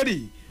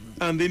already,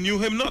 and they knew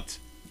him not.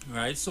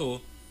 Right. So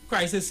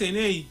Christ is saying,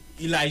 hey,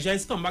 Elijah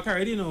is come back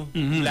already, no?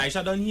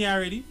 Elijah done here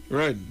already.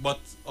 Right. But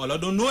all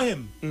don't know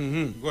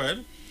him. Go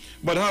ahead.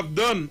 But have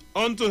done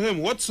unto him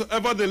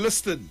whatsoever they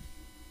listed.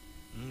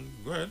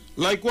 Go ahead.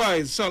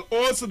 Likewise shall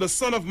also the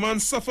Son of Man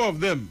suffer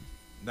of them.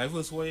 That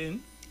verse what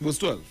in? Verse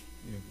 12.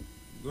 Yeah.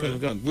 Go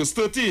ahead. Verse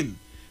 13.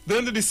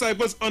 Then the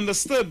disciples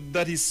understood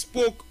that he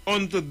spoke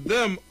unto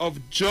them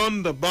of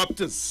John the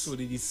Baptist. So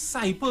the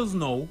disciples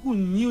now, who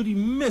knew the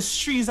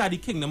mysteries of the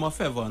kingdom of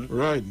heaven,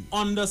 right,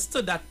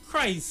 understood that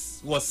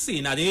Christ was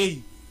saying that,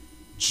 hey,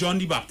 John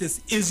the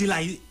Baptist is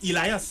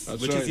Elias,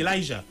 That's which right. is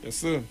Elijah. Yes,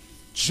 sir.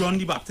 John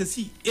the Baptist,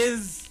 he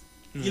is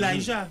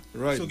Elijah.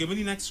 Right. So give me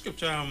the next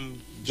scripture,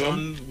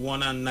 John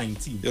 1 and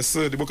 19. Yes,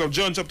 sir. The book of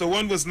John, chapter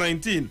 1, verse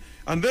 19.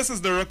 And this is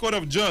the record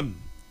of John.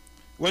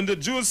 When the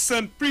Jews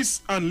sent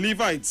priests and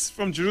Levites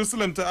from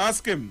Jerusalem to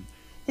ask him,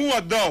 who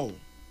art thou?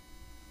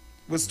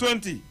 Verse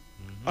 20.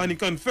 And he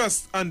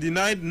confessed and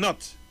denied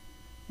not,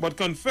 but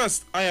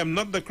confessed, I am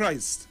not the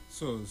Christ.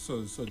 So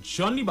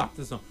John the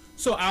Baptist now.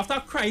 So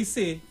after Christ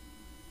say,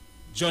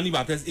 John the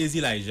Baptist is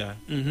Elijah,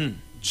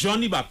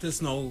 John the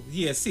Baptist now,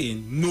 he is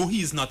saying, no,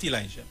 he is not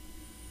Elijah.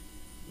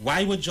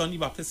 Why would John the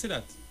Baptist say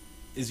that?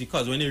 Is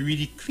because when you read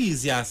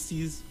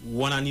Ecclesiastes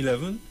 1 and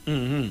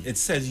 11, it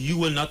says you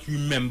will not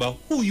remember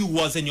who you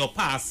was in your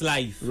past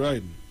life.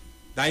 Right.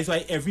 That is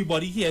why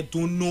everybody here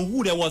don't know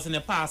who there was in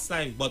the past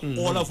life, but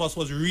all of us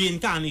was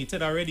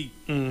reincarnated already.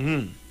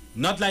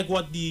 Not like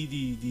what the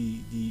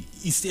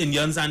East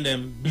Indians and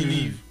them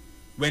believe.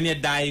 When you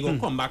die, you go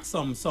come back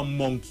some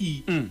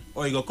monkey,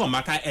 or you go come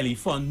back an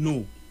elephant.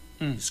 No.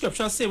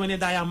 Scriptures say when you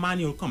die a man,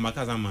 you'll come back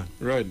as a man.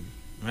 Right.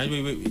 Right?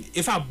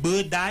 If a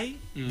bird die,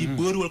 the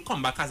bird will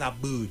come back as a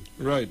bird.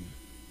 Right.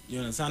 You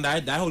understand?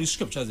 That's how the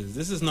scriptures is.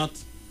 This is not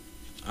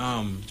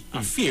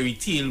a fairy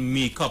tale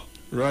make-up.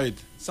 Right.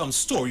 Some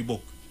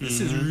storybook. This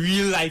is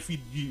real life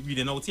we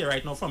reading out here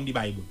right now from the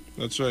Bible.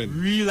 That's right.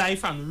 Real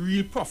life and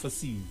real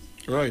prophecies.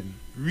 Right.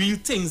 Real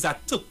things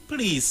that took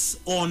place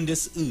on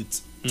this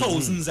earth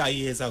thousands of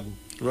years ago.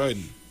 Right.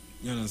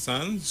 You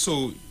understand?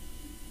 So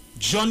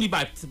John the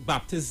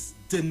Baptist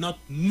did not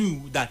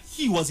know that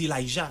he was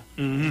Elijah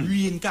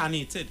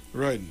reincarnated.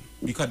 Right.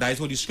 Because that is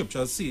what the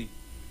scriptures say.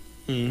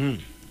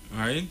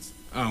 Right?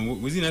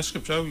 What's the next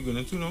scripture we're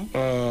going to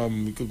now?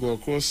 We could go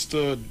across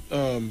to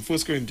 1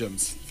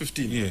 Corinthians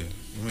 15. Yeah.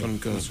 Right. 1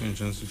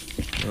 Corinthians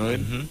 15. Right.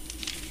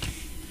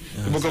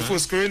 The book of 1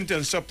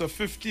 Corinthians chapter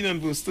 15 and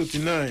verse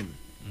 39.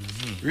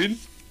 Read.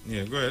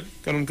 Yeah, go ahead.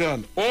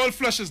 Can. All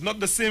flesh is not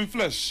the same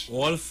flesh.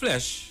 All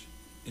flesh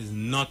is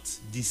not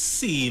the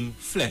same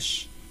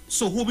flesh.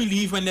 So who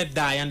believe when they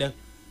die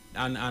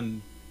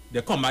and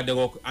they come back,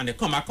 they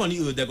come back on the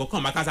earth, they go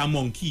come back as a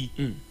monkey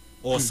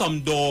or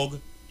some dog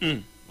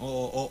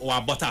or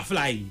a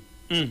butterfly.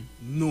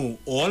 No,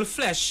 all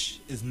flesh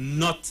is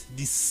not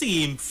the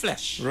same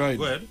flesh. Right.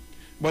 Go ahead.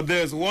 But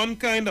there's one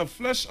kind of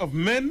flesh of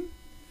men,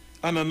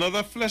 and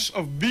another flesh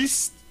of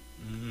beasts,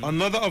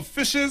 another of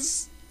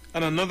fishes,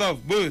 and another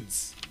of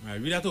birds.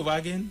 Right, read that over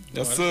again.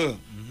 Yes, sir.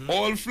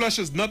 All flesh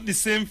is not the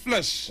same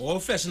flesh. All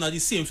flesh is not the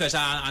same flesh.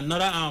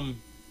 Another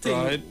thing,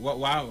 right.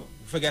 What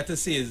forget to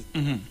say is,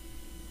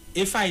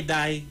 if I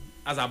die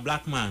as a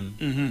black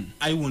man,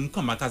 I won't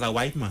come back as a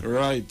white man.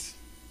 Right.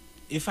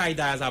 If I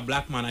die as a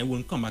black man, I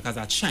won't come back as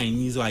a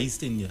Chinese or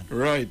East Indian.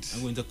 Right.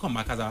 I'm going to come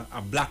back as a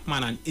black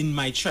man and in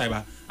my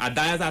tribe. I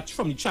die as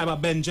from the tribe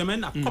of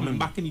Benjamin. I'm coming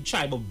back in the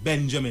tribe of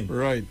Benjamin.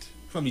 Right.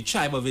 From the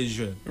tribe of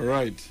Israel.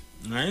 Right.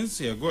 Right?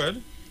 So yeah, go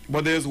ahead.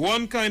 But there is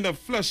one kind of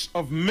flesh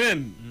of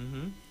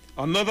men,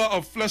 another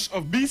of flesh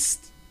of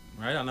beast.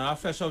 Right, another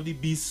flesh of the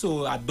beast.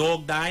 So a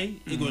dog die,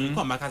 it's going to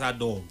come back as a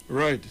dog.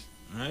 Right.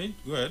 Right,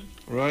 good.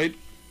 Right.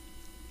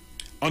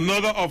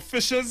 Another of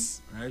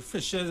fishes. Right,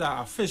 fishes,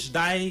 a fish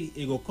die,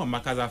 it will come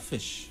back as a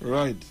fish.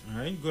 Right.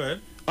 Right,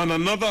 good. And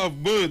another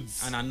of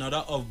birds. And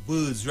another of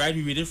birds. Right,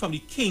 we read it from the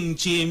King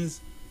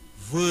James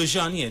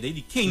version here,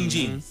 the King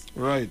James.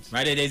 Right.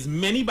 Right, there's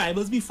many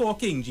Bibles before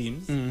King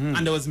James,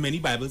 and there was many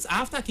Bibles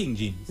after King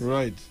James.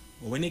 Right.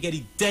 But when they get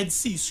the Dead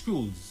Sea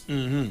Scrolls,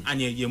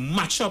 and you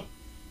match up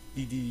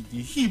the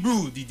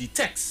Hebrew, the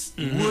text,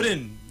 the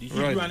wording, the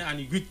Hebrew and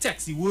the Greek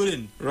text, the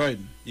wording, right,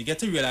 you get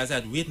to realize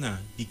that, wait now,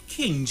 the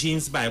King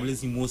James Bible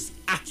is the most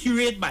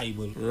accurate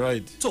Bible,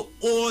 right, to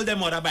all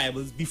them other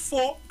Bibles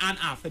before and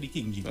after the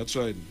King James. That's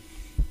right.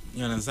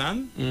 You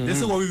understand?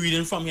 This is what we're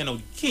reading from here now,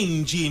 the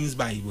King James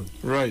Bible.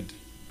 Right.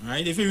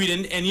 Right? If you're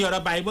reading any other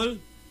Bible,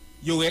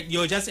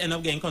 you'll just end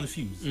up getting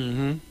confused.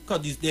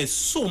 Because there's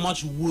so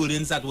much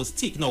wordings that was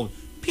taken out,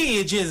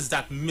 pages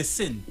that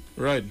missing.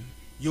 Right.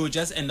 You'll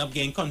just end up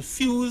getting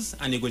confused,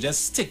 and you go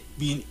just stick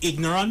being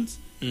ignorant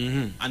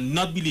and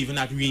not believing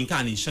that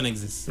reincarnation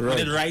exists. Right.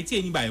 But it right here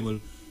in the Bible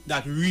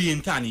that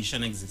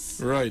reincarnation exists.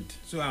 Right.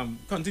 So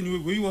continue.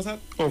 Where was that?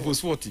 Oh,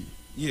 verse 40.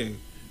 Yeah.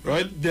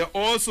 Right. There are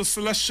also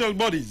celestial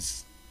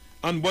bodies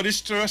and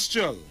bodies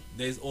terrestrial.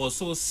 There's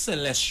also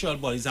celestial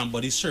bodies and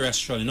bodies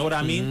terrestrial. You know what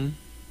I mean?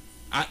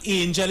 An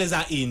angel is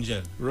an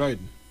angel. Right.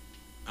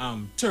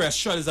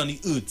 Terrestrial is on the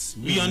earth.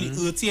 We on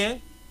the earth here.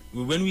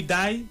 When we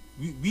die,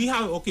 we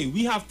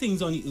have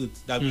things on the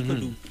earth that we can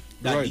do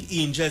that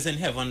the angels in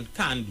heaven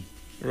can do.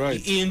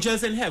 Right. The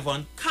angels in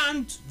heaven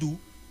can't do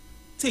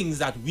things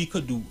that we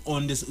could do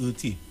on this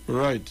earth here.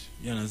 Right.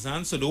 You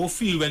understand? So don't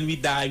feel when we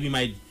die we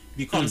might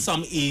become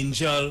some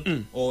angel,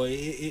 or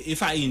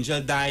if an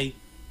angel die,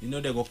 you know,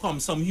 there will come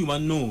some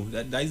human. No,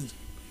 that is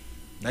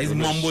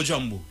mumbo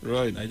jumbo.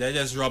 Right. That's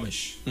just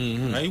rubbish.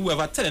 Right?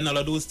 Whoever telling all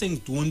of those things,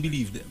 don't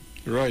believe them.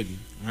 Right.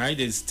 Right?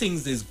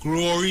 There's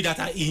glory that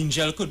an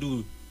angel could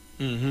do.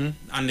 And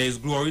there's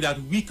glory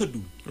that we could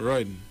do.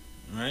 Right.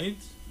 Right?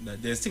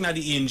 There's things that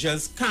the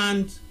angels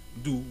can't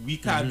do. We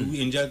can't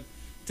do.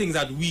 Things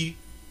that we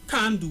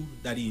can do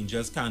that the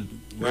angels can't do.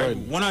 Right?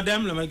 One of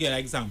them, let me get an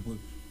example.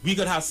 We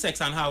could have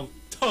sex and have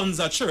tons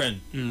of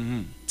children.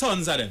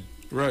 Tons of them.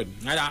 Right.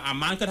 Right? A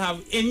man could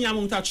have any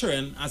amount of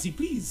children as he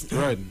please.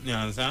 Right. You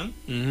understand?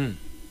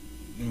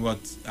 But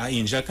an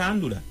angel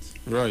can't do that.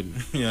 Right.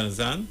 You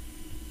understand?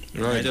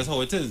 Right. That's just how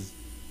it is.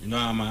 You know,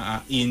 I'm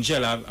an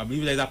angel. I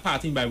believe there's a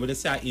part in the Bible that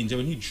says an angel,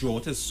 when he draw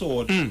his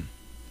sword,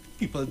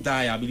 people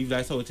die. I believe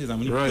that's how it is. And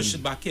when he push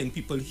it back in,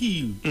 people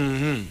heal.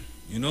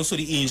 You know, so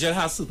the angel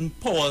has certain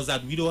powers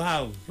that we don't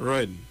have.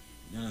 Right.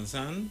 You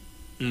understand?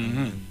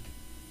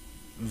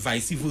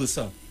 Vice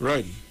versa.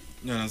 Right.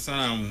 You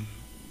understand?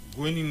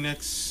 Going in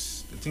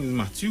next, I think it's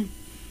Matthew.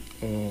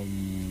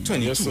 22.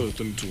 Yes, sir,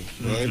 22.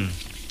 Right.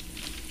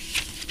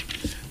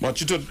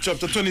 Matthew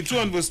chapter 22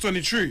 and verse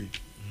 23.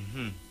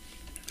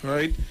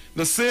 Right.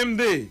 The same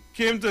day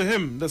came to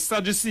him the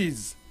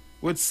Sadducees,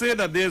 which say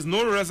that there is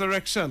no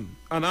resurrection,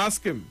 and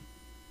asked him.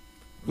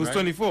 Verse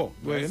 24.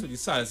 Right. So the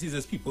Sadducees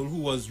is people who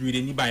was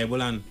reading the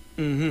Bible and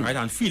right,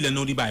 and feel they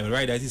know the Bible.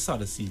 Right. That's the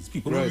Sadducees.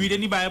 People who read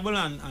in the Bible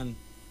and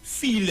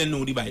feel they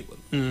know the Bible.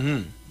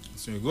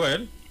 So go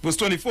ahead. Verse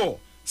 24.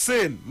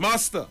 Saying,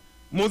 Master,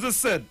 Moses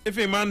said, if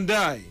a man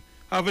die,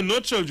 having no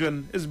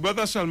children, his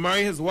brother shall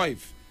marry his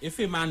wife. If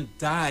a man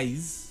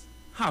dies,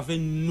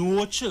 having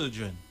no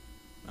children,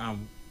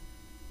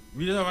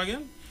 read it out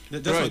again.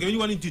 That's what give you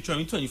one in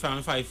Deuteronomy 25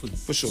 and 5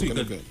 first. For sure. So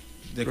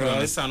they can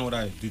understand what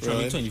I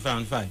Deuteronomy 25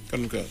 and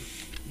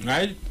 5.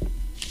 Right?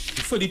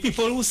 For the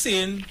people who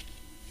saying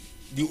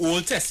the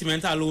Old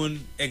Testament alone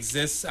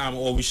exists,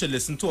 or we should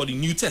listen to, or the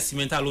New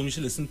Testament alone we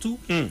should listen to,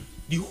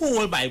 the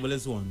whole Bible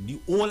is one. The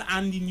Old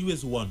and the New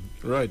is one.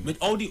 Right.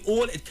 Without the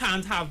Old, it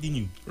can't have the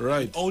New.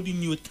 Right. Without the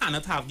New, it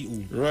cannot have the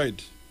Old. Right.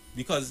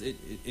 Because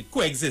it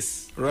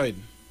coexists. Right.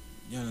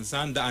 You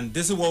understand? And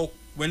this is what,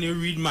 when you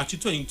read Matthew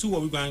 22,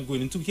 what we're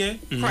going into here,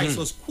 Christ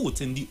was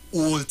quoting the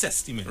Old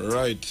Testament.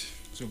 Right.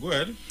 So go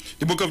ahead.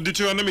 The book of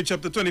Deuteronomy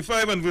chapter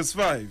 25 and verse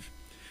 5.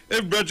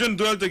 If brethren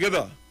dwell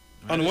together,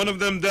 and one of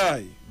them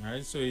die.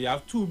 Right, so you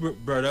have two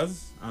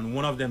brothers, and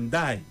one of them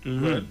die. Go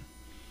ahead.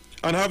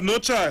 And have no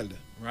child.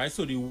 Right,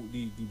 so the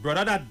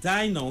brother that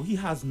died now, he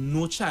has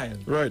no child.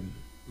 Right.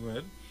 Go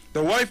ahead.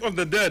 The wife of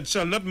the dead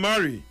shall not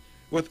marry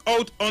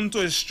without unto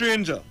a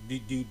stranger.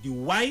 The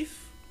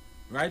wife,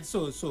 right,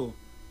 so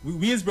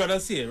we his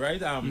brothers here,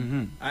 right?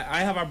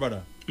 I have a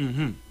brother.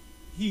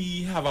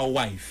 He have a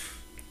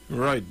wife.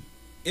 Right.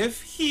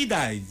 If he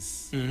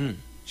dies,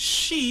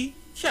 she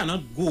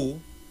cannot go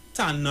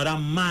to another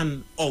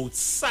man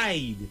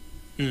outside.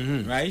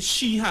 Right?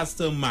 She has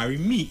to marry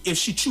me if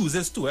she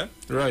chooses to.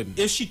 Right.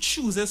 If she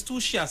chooses to,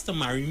 she has to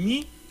marry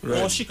me,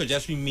 or she could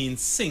just remain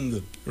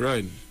single.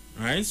 Right.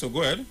 Right? So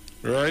go ahead.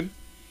 Right.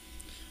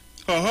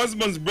 Her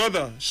husband's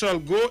brother shall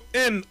go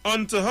in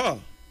unto her.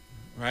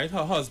 Right?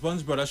 Her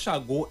husband's brother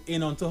shall go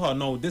in unto her.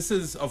 Now, this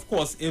is, of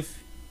course,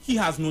 if he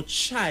has no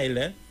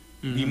child,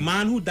 The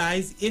man who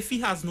dies, if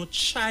he has no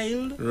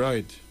child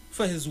Right.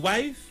 for his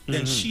wife,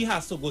 then she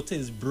has to go to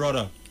his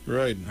brother.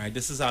 Right. Right?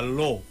 This is a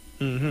law.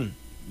 You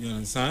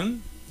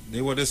understand?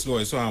 They were this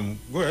law, so I'm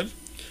good.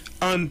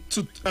 And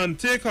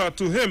take her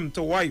to him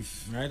to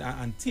wife. Right?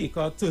 And take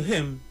her to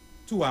him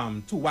to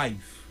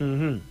wife.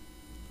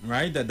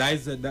 Right? That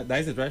is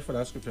it, right, for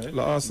that scripture, right?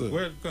 Awesome. Go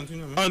ahead,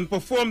 continue, man. And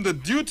perform the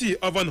duty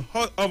of an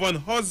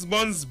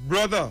husband's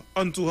brother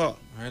unto her.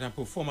 Right? And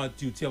perform a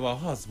duty of a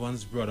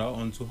husband's brother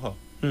unto her.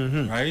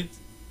 Right?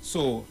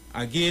 So,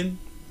 again,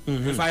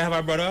 if I have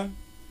a brother,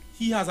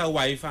 he has a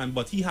wife,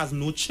 but he has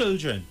no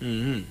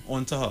children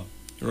unto her.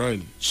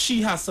 Right.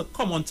 She has to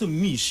come unto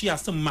me. She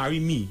has to marry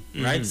me.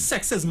 Right?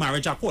 Sex is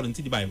marriage according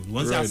to the Bible.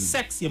 Once you have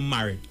sex, you're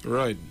married.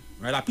 Right.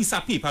 Right? A piece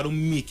of paper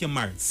don't make you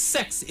married.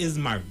 Sex is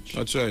marriage.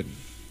 That's right.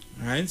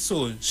 Right?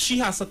 So she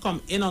has to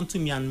come in unto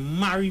me and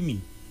marry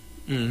me.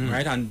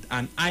 Right?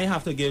 And I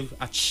have to give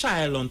a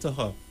child unto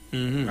her.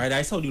 Right?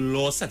 That's how the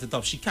law set it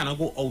up. She cannot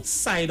go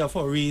outside of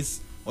her race,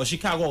 or she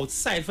can't go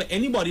outside for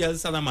anybody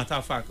else, as a matter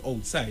of fact,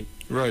 outside.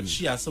 Right.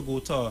 She has to go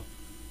to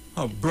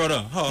her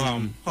brother,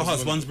 her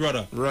husband's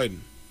brother. Right.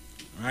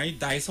 Right?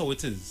 That's how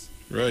it is.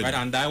 Right.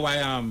 And that's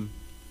why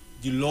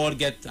the Lord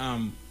get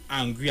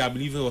angry. I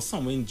believe it was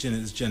somewhere in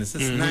Genesis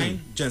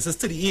 9, Genesis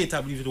 38,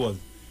 I believe it was.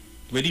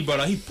 Where the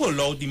brother, he pulled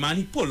out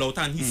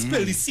and he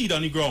spilled the seed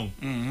on the ground.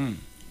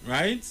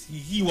 Right?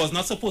 He was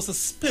not supposed to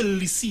spill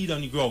the seed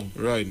on the ground.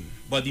 Right.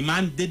 But the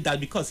man did that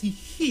because he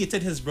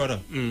hated his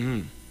brother.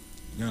 You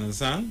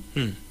understand?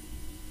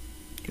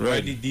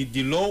 Right.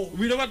 The law,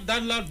 read about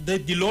that law.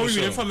 The law we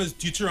read from is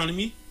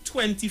Deuteronomy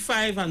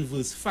 25 and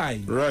verse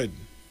 5. Right.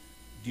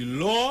 The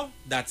law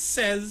that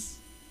says,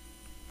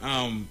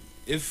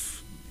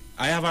 if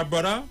I have a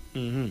brother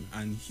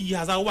and he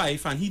has a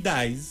wife and he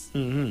dies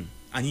and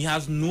he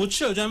has no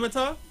children with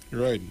her,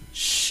 right,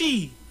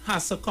 she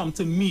has to come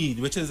to me,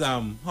 which is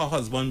her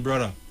husband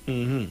brother.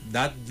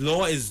 That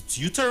law is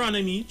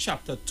Deuteronomy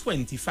chapter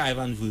 25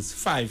 and verse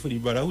 5 for the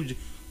brother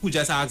who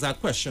just asked that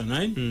question,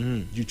 right?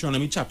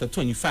 Deuteronomy chapter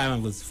 25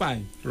 and verse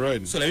 5.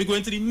 Right. So let me go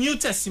into the New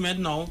Testament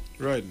now.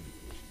 Right.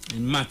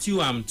 In Matthew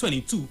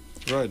 22.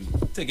 Right.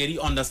 To get the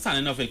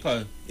understanding of it,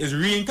 because it's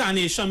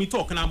reincarnation we're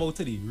talking about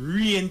today.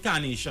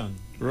 Reincarnation.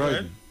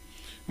 Right.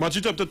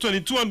 Matthew chapter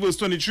 22 and verse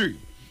 23.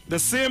 The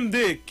same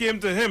day came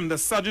to him the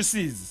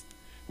Sadducees,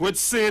 which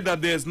say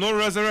that there is no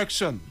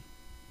resurrection.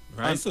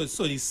 Right. So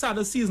the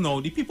Sadducees now,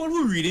 the people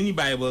who read in the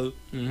Bible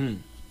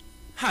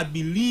had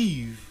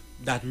believed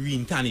that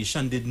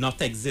reincarnation did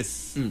not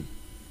exist.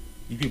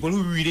 The people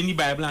who read in the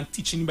Bible and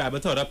teach in the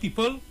Bible to other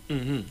people,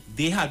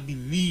 they had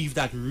believed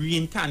that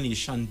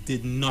reincarnation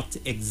did not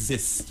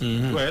exist.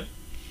 Right?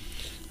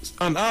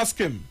 And ask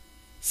him,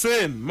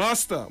 saying,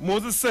 Master,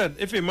 Moses said,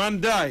 if a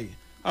man die,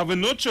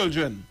 having no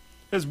children,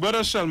 his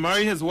brother shall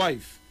marry his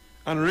wife,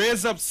 and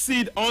raise up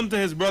seed unto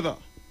his brother.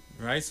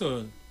 Right,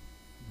 so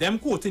them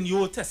quoting the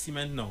Old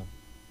Testament now,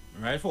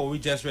 right, for what we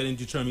just read in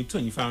Deuteronomy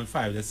 25 and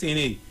 5, they're saying,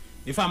 hey,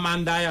 if a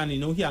man die and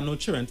he had no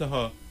children to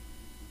her,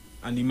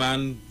 and the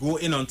man go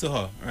in unto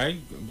her, right?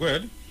 Go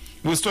ahead.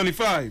 Verse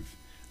 25.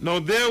 Now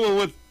there were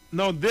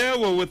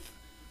with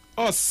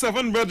us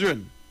 7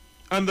 brethren,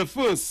 and the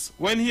first,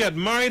 when he had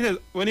married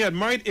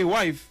a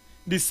wife,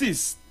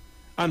 deceased,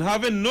 and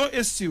having no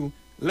issue,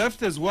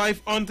 left his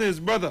wife unto his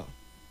brother.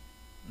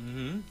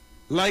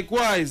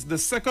 Likewise, the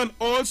second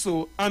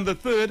also, and the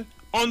third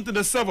unto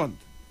the 7th.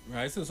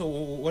 Right, so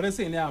what are they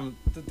saying there,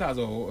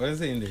 Tazo? What are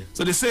they saying there?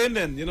 So they're saying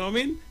then, you know what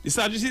I mean? The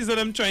Sadducees are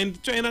them trying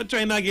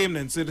that game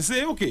then. So they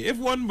say, okay, if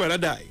one brother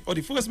die, or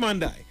the first man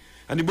die,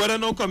 and the brother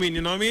now come in,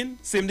 you know what I mean?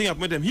 Same thing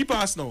happened with them. He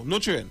passed now, no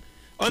children.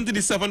 Unto the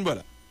 7th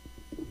brother.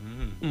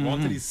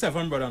 Unto the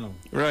 7th brother now.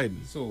 Right.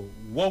 So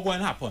what going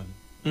to happen?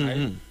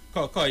 Right?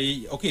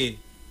 Okay,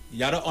 you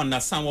got to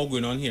understand what's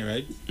going on here,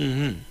 right?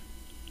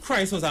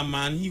 Christ was a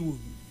man,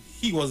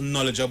 he was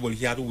knowledgeable,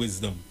 he had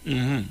wisdom.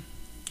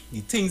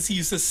 The things he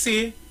used to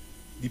say,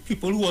 the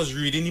people who was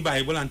reading the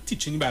Bible and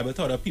teaching the Bible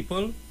to other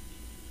people,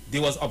 they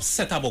was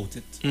upset about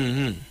it.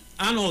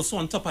 And also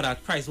on top of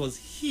that, Christ was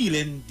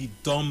healing the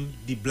dumb,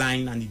 the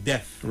blind, and the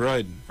deaf.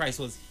 Right. Christ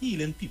was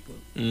healing people.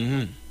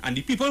 And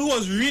the people who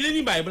was reading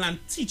the Bible and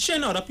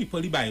teaching other people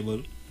the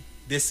Bible,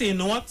 they say, you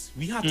know what?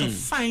 We have to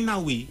find a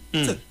way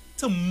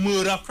to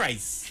murder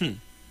Christ.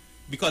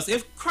 Because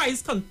if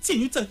Christ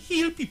continue to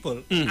heal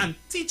people and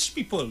teach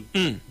people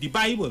the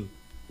Bible,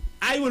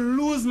 I will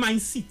lose my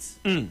seat.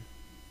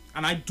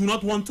 And I do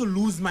not want to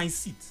lose my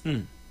seat.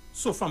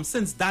 So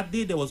since that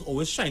day, they was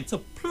always trying to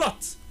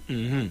plot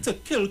to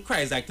kill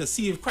Christ, like to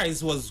see if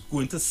Christ was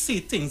going to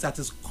say things that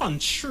is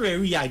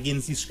contrary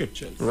against the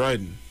scriptures.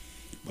 Right.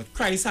 But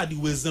Christ had the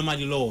wisdom of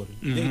the Lord.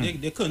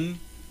 They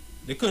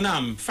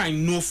couldn't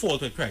find no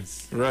fault with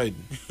Christ. Right.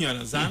 You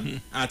understand?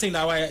 And I think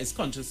that's why it's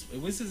conscious.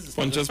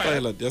 Pontius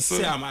Pilate, yes sir.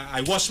 Say,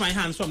 I wash my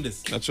hands from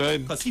this. That's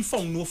right. Because he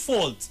found no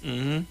fault.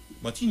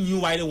 But he knew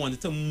why they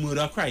wanted to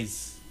murder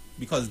Christ.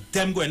 Because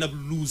them going to end up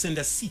losing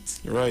their seat.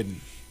 Right.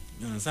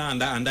 You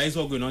understand? And that is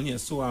what's going on here.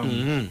 So,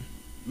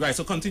 right,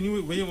 so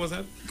continue. Where was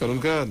that?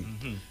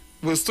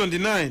 Verse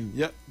 29.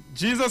 Yeah.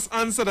 Jesus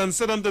answered and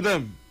said unto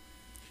them,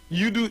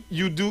 You do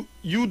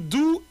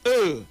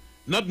err,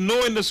 not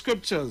knowing the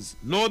scriptures,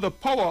 nor the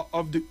power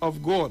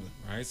of God.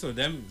 Right. So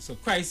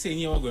Christ saying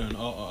you're going,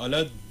 all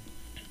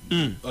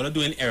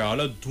doing error,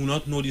 all do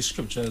not know the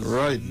scriptures,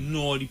 right,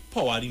 nor the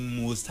power of the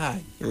Most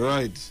High.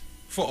 Right.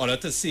 For all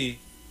to say,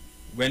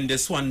 when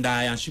this one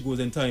die and she goes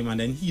and tell him and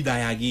then he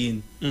die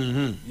again.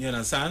 You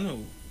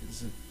understand?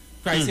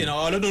 Christ saying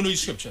all don't know the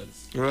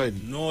scriptures. Right.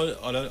 No,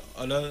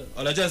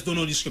 all just don't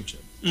know the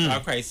scriptures.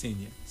 That's Christ saying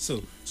here.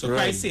 So right.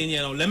 Christ saying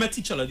here, let me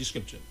teach all of the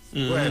scriptures.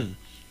 Go ahead.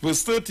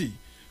 Verse 30.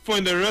 For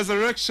in the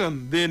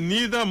resurrection they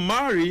neither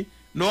marry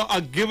nor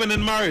are given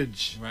in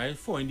marriage. Right.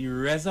 For in the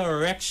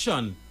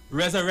resurrection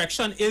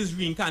is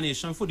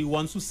reincarnation for the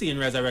ones who say in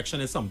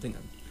resurrection is something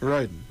else.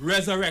 Right.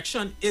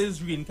 Resurrection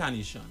is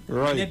reincarnation.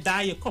 Right. When they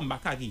die, you come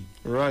back again.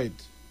 Right.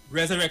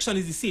 Resurrection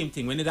is the same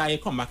thing. When they die, you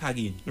come back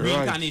again. Right.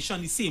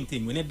 Reincarnation, the same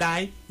thing. When they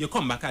die, you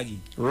come back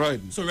again.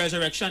 Right. So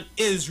resurrection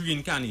is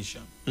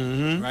reincarnation.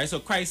 Right. So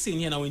Christ saying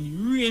here now,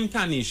 in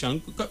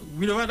reincarnation,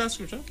 read over that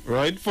scripture.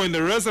 Right. For in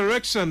the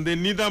resurrection they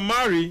neither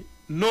marry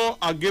nor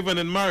are given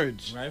in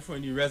marriage. Right. For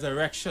in the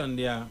resurrection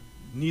they are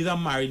neither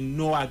married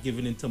nor are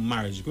given into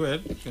marriage. Go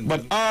ahead. Continue.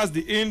 But are as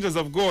the angels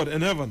of God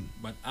in heaven.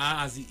 But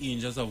are as the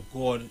angels of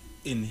God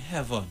in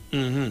heaven.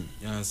 You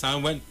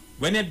understand?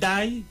 When they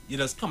die, you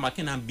just come back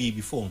in a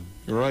baby form.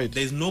 Right.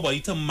 There's nobody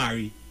to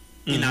marry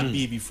in a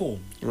baby form.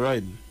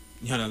 Right.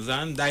 You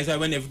understand? That is why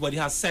when everybody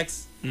has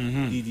sex,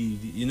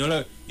 you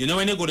know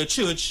when they go to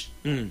church,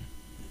 and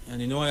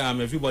you know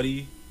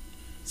everybody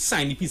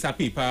sign the piece of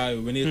paper.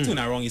 When they turn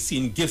around, you're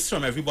seeing gifts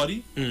from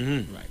everybody.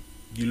 Right.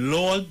 The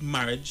Lord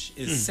marriage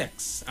is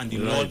sex, and the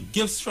Lord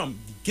gifts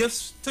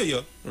to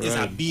you is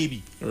a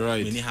baby.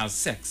 Right. When you have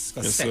sex,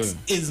 because Yes, sex sir.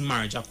 is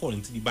marriage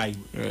according to the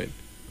Bible. Right.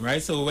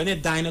 Right. So when they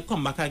die and they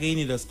come back again,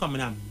 it does come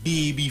in a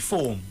baby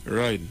form.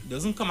 Right. It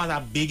doesn't come as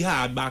a big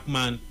hardback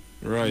man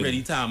Right.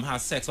 ready to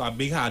have sex, or a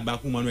big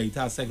hardback woman ready to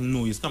have sex.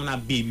 No, it's coming in a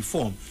baby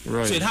form.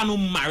 Right. So it had no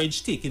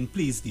marriage taking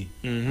place there.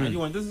 Right? You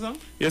want this song?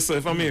 Yes, sir,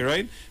 if I may,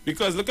 right?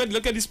 Because look at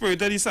the spirit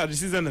that the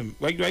Sadducees in them.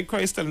 Why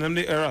Christ telling them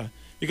the error?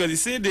 Because he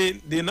said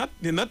they're not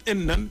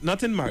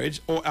in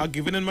marriage or are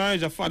given in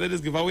marriage. A father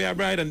just give away a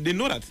bride, and they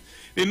know that.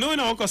 They know in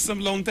our custom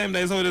long time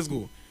that is how it is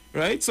go.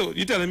 Right? So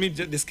you telling me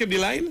they skip the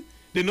line?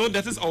 They know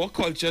that is our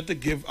culture to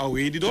give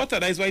away the daughter.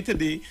 That is why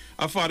today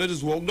a father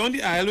just walk down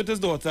the aisle with his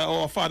daughter,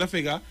 or a father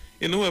figure,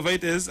 whoever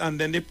it is, and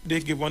then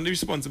they give one the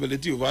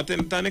responsibility over to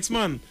the next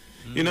man.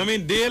 You know what I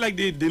mean?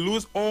 They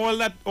lose all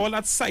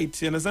that sight,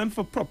 you understand,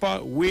 for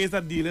proper ways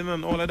of dealing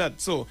and all of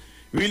that. So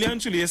really and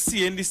truly, you're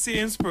seeing the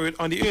same spirit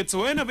on the earth.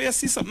 So whenever you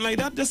see something like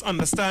that, just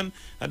understand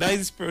that is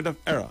the spirit of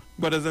error,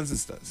 brothers and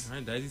sisters.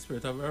 Right, that is the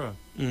spirit of error.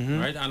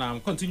 Right,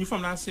 and continue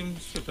from that same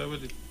scripture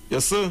with it.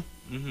 Yes, sir.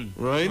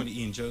 Right. When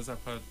the angels are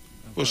part.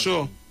 For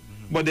sure.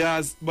 But are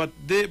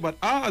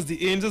as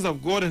the angels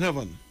of God in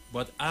heaven.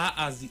 But are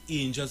as the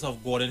angels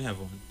of God in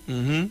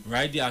heaven.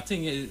 Right? I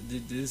think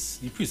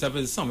the precept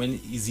is somewhere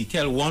in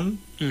Ezekiel 1.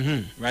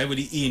 Right? With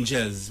the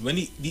angels. When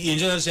the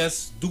angels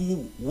just do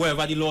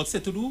whatever the Lord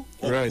said to do,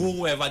 or go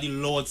wherever the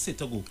Lord said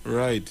to go.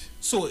 Right.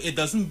 So it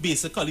doesn't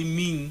basically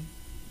mean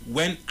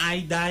when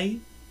I die,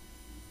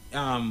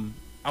 I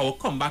will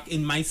come back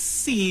in my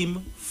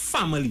same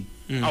family.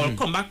 I will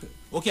come back.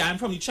 Okay, I'm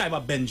from the tribe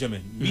of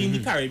Benjamin. We in the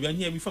Caribbean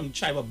here, we from the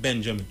tribe of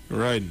Benjamin.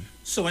 Right.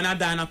 So when I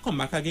die and I come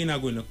back again,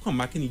 I'm going to come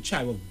back in the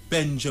tribe of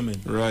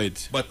Benjamin.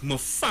 Right. But my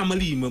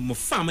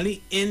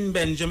family in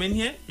Benjamin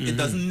here, it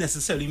doesn't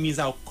necessarily mean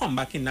I'll come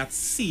back in that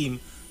same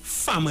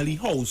family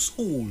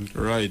household.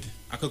 Right.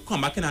 I could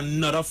come back in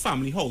another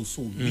family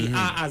household. We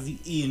are as the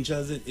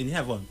angels in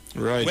heaven.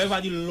 Right. Wherever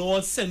the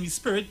Lord send me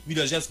spirit, we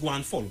just go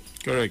and follow.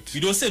 Correct.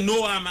 We don't say,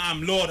 no,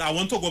 I'm Lord, I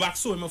want to go back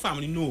so in my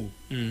family. No.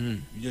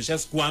 We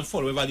just go and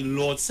follow wherever the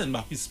Lord send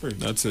back his spirit.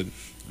 That's it.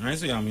 All right,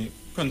 so yeah, me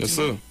continue. Yes,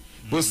 sir.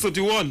 Verse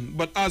 31.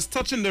 But as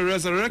touching the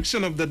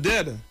resurrection of the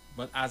dead.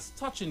 But as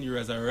touching the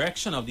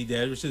resurrection of the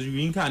dead, which is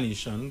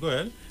reincarnation, go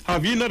ahead.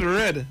 Have you not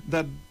read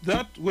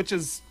that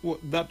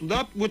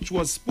which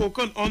was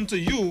spoken unto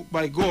you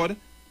by God,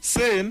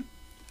 saying,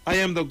 I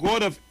am the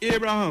God of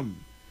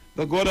Abraham,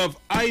 the God of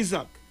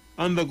Isaac,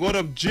 and the God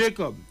of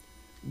Jacob.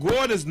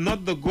 God is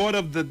not the God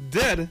of the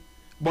dead,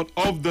 but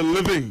of the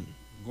living.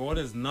 God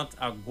is not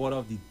a God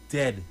of the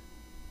dead,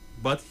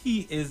 but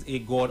he is a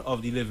God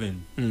of the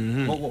living.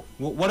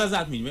 What does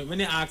that mean? When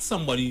they ask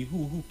somebody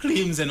who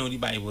claims they know the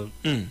Bible,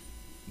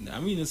 I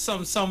mean,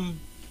 some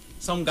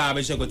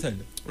garbage they go tell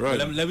you. Right.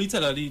 Let me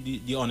tell you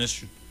the honest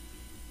truth.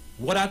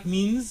 What that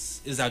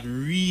means is that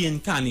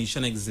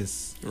reincarnation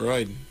exists.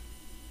 Right.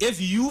 If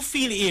you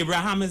feel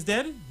Abraham is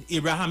dead,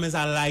 Abraham is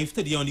alive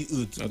today on the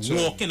earth, That's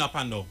walking right. up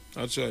and down.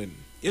 That's right.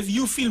 If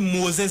you feel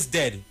Moses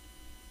dead,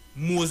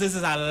 Moses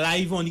is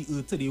alive on the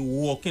earth today,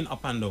 walking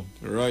up and down.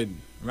 Right.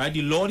 Right?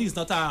 The Lord is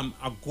not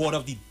a God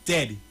of the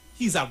dead.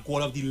 He's a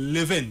God of the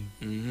living.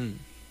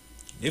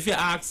 If you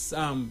ask,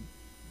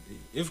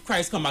 if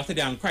Christ come back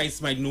today and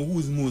Christ might know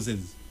who's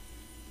Moses,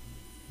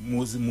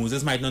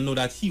 Moses might not know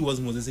that he was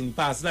Moses in the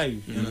past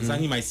life. You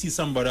understand? He might see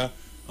some brother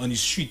on the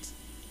street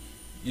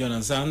You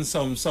understand?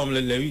 Some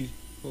we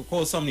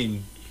call some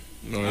name.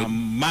 Right.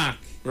 Mark.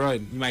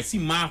 Right. You might see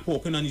Mark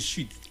walking on the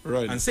street.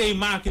 Right. And say,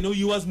 Mark, you know,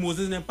 you was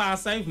Moses in the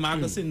past life.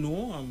 Mark will say,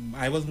 no,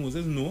 I was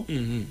Moses, no.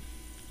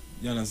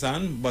 You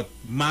understand? But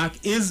Mark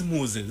is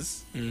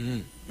Moses.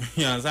 You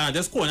understand? I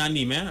just call that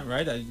name,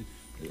 right?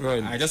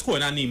 I just call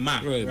that name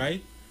Mark,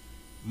 right?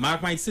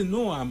 Mark might say,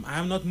 no,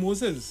 I'm not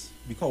Moses.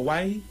 Because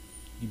why?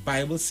 The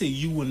Bible say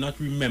you will not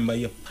remember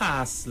your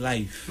past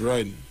life.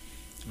 Right.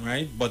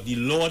 Right? But the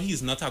Lord, he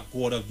is not a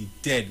God of the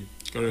dead.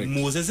 Correct.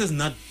 Moses is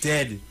not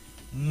dead.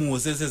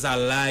 Moses is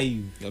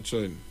alive. That's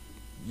right.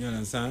 You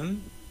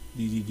understand?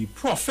 The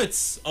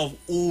prophets of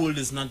old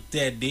is not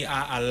dead. They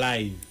are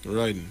alive.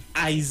 Right.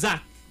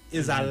 Isaac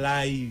is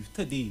alive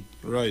today.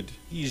 Right.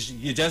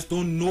 You just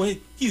don't know it.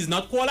 He's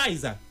not called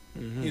Isaac.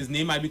 His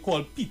name might be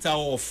called Peter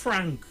or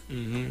Frank.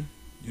 You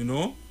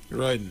know?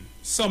 Right.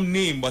 Some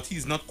name, but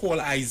he's not called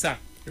Isaac.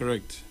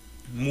 Correct.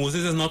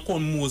 Moses is not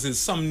called Moses.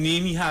 Some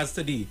name he has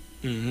today.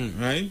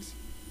 Right?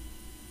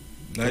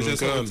 That's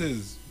just how it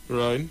is.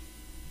 Right.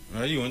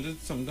 Right? You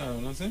wanted something I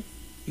want to say?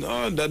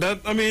 No,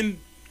 that I mean,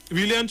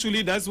 really and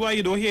truly, that's why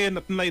you don't hear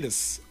nothing like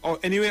this. Or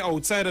anyway,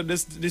 outside of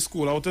this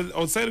school,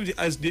 outside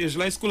of the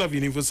Israelite School of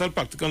Universal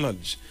Practical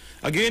Knowledge.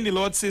 Again, the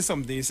Lord says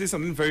something. He says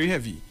something very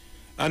heavy.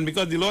 And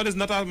because the Lord is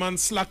not a man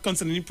slack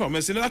concerning the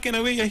promise, you know, that kind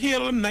of way you hear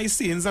all the nice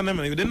sayings and them,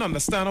 and you didn't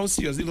understand how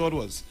serious the Lord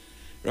was.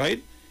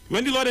 Right?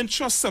 When the Lord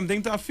entrusts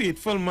something to a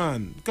faithful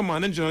man, come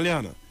on, in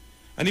Gen.YAHANNA,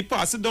 and he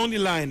passes it down the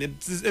line,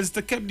 it's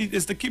to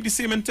keep the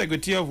same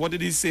integrity of what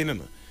it is saying. You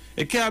know?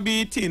 It can't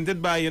be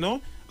tainted by, you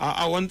know,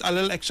 I want a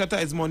little extra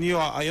tithes money,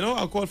 or, you know,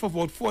 I'll call for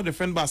about 4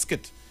 different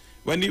baskets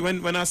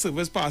when our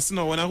service passing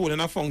or when I hold in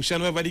a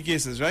function, whatever the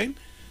case is, right?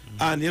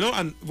 And, you know,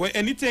 and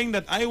anything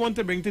that I want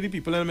to bring to the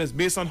people is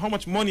based on how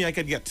much money I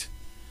could get,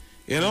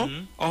 you know,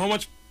 or how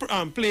much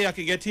play I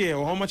could get here,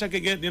 or how much I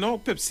could get, you know,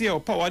 pips here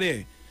or power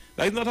there.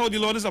 That is not how the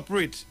Lord is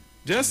operate.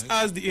 Just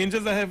as the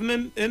angels of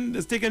heaven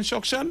is taking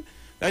instruction,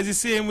 that is the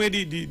same way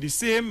the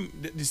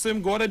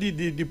same God of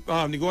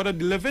the God of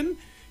the living,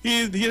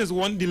 he is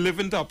one the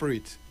living to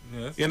operate.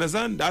 Yes. You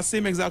understand? That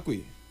same exact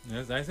way.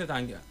 Yes, I said,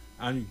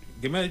 and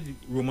give me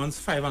Romans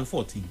 5 and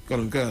 14.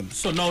 God.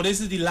 So now this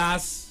is the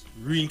last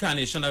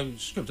reincarnation of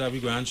scripture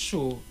we're going to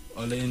show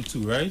all into,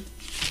 right?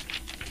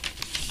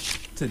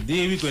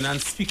 Today we're going to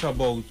speak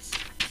about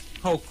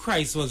how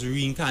Christ was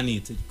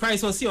reincarnated.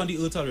 Christ was here on the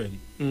earth already.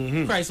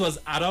 Christ was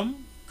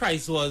Adam.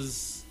 Christ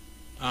was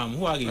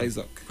who again?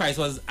 Isaac. Christ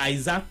was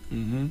Isaac.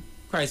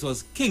 Christ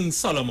was King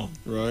Solomon.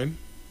 Right.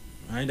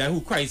 Right, that's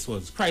who Christ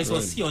was. Christ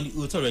was here on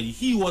the earth already.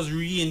 He was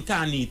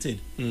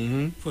reincarnated.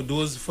 For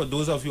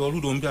those of you all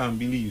who don't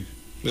believe.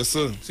 Yes,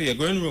 sir. So you're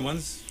going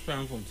Romans 5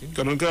 and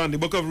 14. The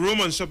book of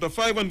Romans, chapter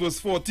 5 and verse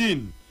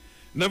 14.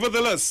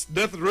 Nevertheless,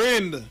 death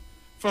reigned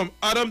from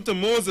Adam to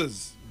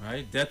Moses.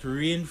 Right, death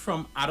reigned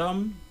from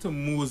Adam to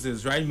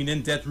Moses, right?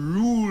 Meaning death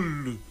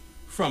ruled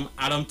from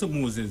Adam to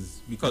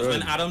Moses. Because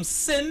when Adam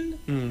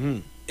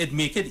sinned, it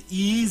make it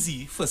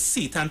easy for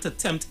Satan to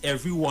tempt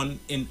everyone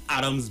in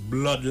Adam's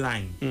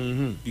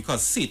bloodline.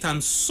 Because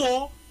Satan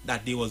saw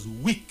that they was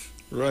weak.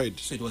 Right.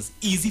 So it was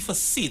easy for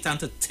Satan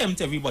to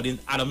tempt everybody in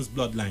Adam's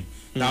bloodline.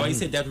 That's why he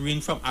said that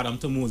reigned from Adam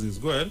to Moses.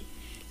 Go ahead.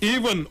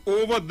 Even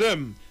over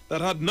them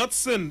that had not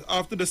sinned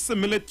after the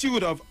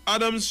similitude of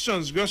Adam's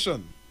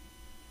transgression.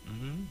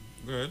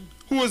 Good.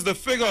 Who is the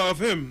figure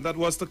of him that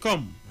was to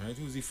come? Right,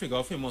 who's the figure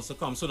of him was to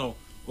come. So now,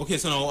 okay,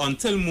 so now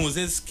until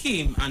Moses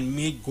came and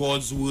made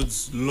God's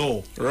words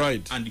law.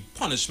 Right. And the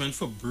punishment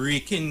for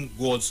breaking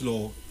God's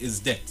law is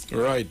death.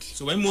 Right.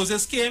 So when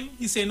Moses came,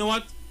 he said, you know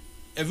what?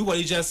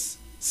 Everybody just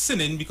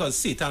sinning because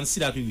Satan see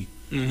that we weak.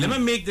 Let me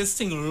make this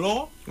thing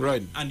law.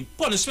 Right. And the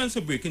punishment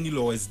for breaking the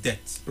law is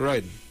death.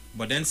 Right.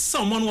 But then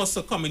someone was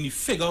to come in the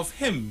figure of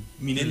him,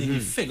 meaning in the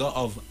figure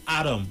of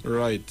Adam.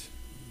 Right.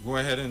 Go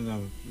ahead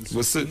and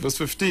verse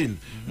 15.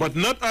 But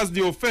not as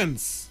the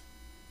offense.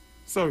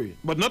 Sorry.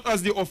 But not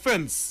as the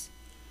offense.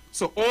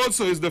 So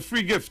also is the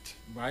free gift.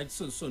 Right.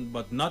 So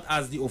but not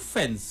as the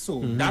offense.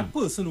 So that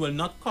person will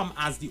not come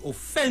as the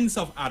offense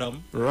of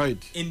Adam.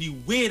 Right. In the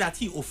way that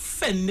he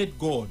offended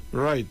God.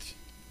 Right.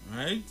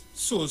 Right.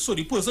 So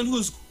the person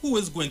who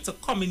is going to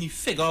come in the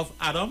figure of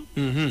Adam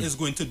is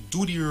going to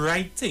do the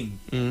right thing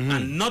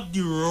and not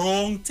the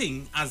wrong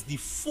thing as the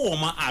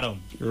former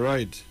Adam.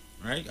 Right.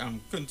 Right.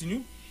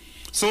 Continue.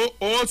 So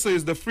also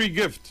is the free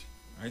gift.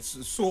 Right.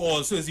 So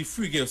also is the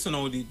free gift. So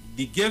now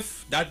the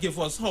gift, that gift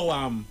was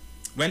how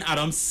when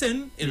Adam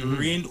sinned, it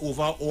reigned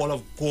over all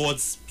of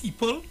God's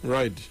people.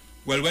 Right.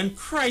 Well, when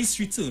Christ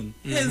returned,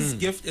 his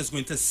gift is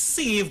going to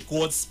save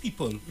God's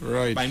people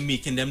by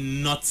making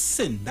them not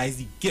sin. That is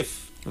the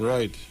gift.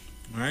 Right.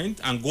 Right?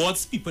 And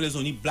God's people is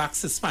only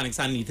blacks, Hispanics,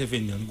 and Native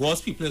Indian.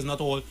 God's people is not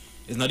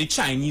the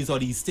Chinese or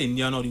the East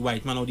Indian or the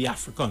white man or the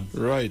Africans.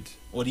 Right.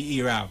 Or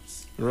the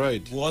Arabs.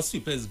 Right. God's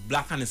people is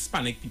black and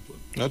Hispanic people.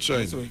 That's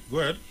right. So go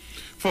ahead.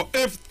 For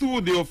if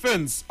through the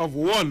offense of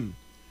one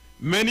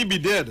many be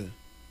dead,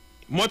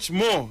 much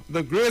more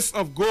the grace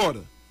of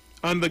God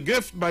and the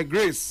gift by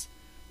grace,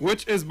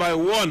 which is by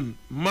one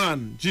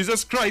man,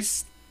 Jesus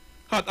Christ,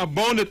 hath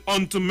abounded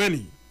unto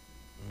many.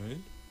 Right.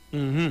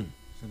 Mm-hmm.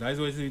 So that's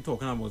what we're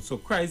talking about. So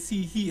Christ,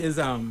 he is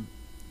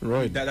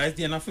Right. That's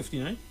the end of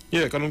 15, right?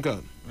 Yeah, can.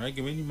 Right.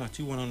 Give me the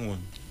Matthew 1-on-1.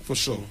 For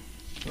sure.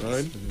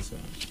 Right. This,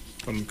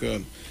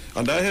 Can.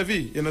 And that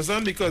heavy, you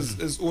understand? Because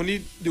it's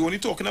only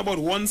talking about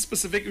one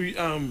specific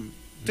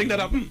thing that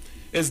happened.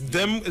 It's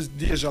them, it's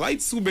the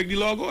Israelites who break the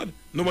law of God.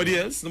 Nobody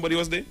else. Nobody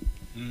was there.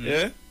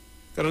 Yeah.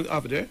 Can I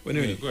have it there?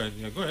 Anyway.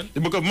 Yeah, go ahead. The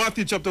book of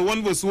Matthew chapter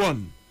 1 verse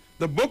 1.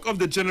 The book of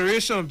the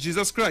generation of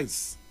Jesus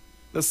Christ,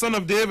 the son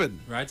of David.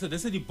 Right. So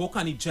this is the book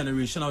and the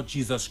generation of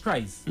Jesus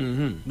Christ.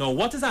 Mm-hmm. Now,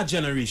 what is a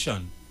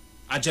generation?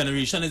 A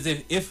generation is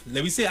if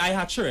let me say I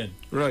had children.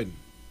 Right.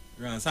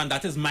 You understand?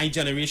 That is my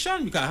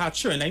generation because I had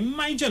children. I'm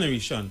my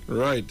generation.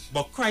 Right.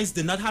 But Christ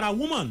did not have a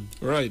woman.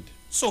 Right.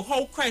 So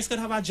how Christ could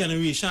have a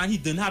generation and he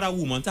didn't have a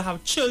woman to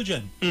have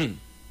children?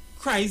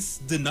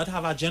 Christ did not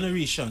have a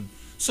generation.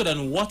 So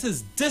then what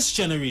is this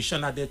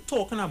generation that they're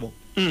talking about?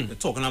 They're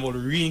talking about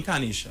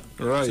reincarnation.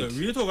 Right. So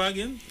read it over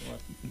again.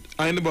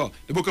 The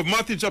book of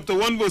Matthew chapter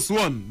 1 verse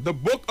 1. The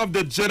book of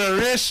the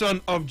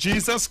generation of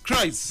Jesus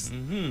Christ.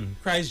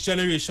 Christ's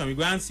generation. We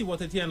go and see what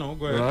it here now.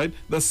 Go ahead. Right.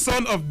 The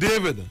son of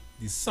David.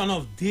 The son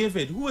of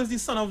David. Who is the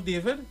son of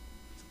David?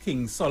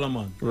 King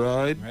Solomon.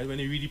 Right. Right. When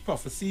you read the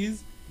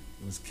prophecies,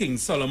 it was King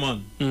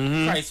Solomon.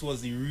 Christ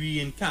was the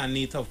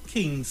reincarnate of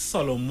King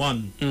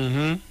Solomon.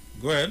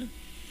 Go ahead.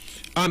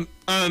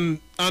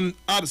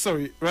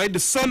 Sorry, right? The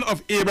son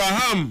of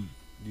Abraham.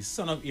 The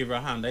son of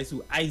Abraham. That's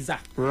who Isaac.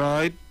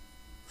 Right.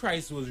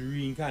 Christ was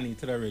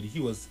reincarnated already. He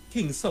was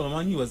King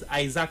Solomon, he was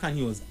Isaac, and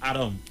he was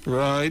Adam.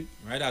 Right.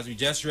 Right, as we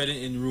just read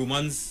it in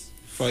Romans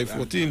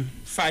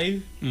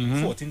 5:14.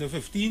 14 to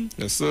 15.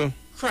 Yes, sir.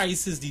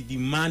 Christ is the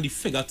man, the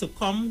figure to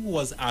come, who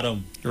was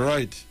Adam.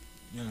 Right.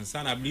 You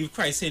understand? I believe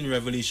Christ in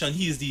Revelation,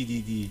 he is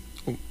the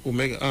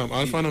Omega,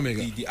 Alpha and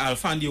Omega. The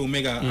Alpha and the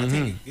Omega. I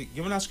think,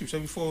 give me that scripture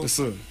before. Yes,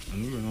 sir.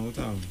 And we run out of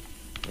time.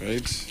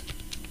 Right.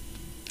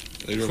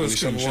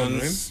 First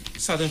Corinthians,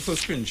 Southern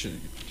First Corinthians.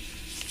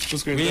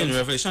 We're in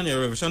Revelation,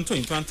 Revelation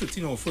 20 and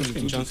 13 or 1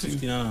 Corinthians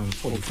 15 and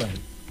 45.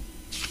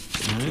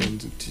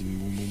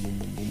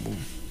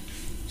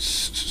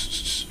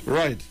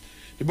 Right.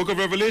 The book of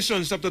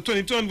Revelation, chapter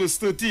 22 and verse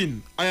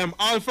 13. I am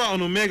Alpha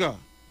and Omega,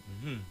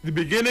 the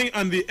beginning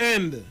and the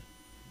end,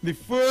 the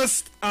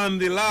first and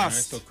the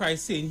last. Right, so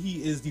Christ saying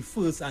he is the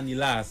first and the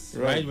last.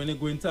 Right? When you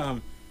go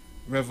into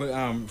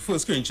 1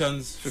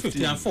 Corinthians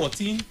 15 and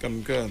 14,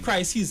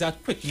 Christ is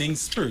that quickening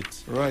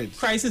spirit. Right.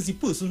 Christ is the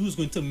person who's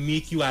going to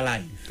make you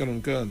alive.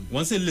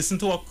 Once you listen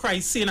to what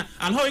Christ saying, and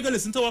how are you going to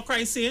listen to what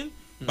Christ saying?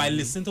 By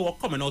listening to what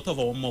coming out of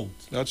our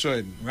mouth. That's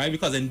right. Right?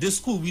 Because in this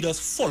school, we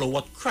just follow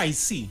what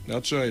Christ say.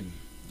 That's right.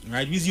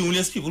 Right? We're the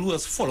only people who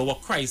just follow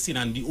what Christ saying,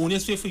 and the only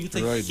way for you to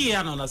hear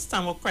and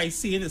understand what Christ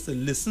saying is to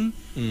listen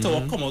to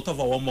what come out of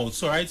our mouth.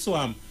 So, right?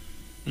 So,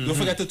 don't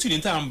forget to tune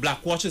into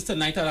Black Watches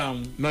tonight at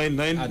 9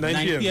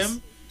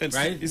 p.m.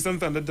 Right? Eastern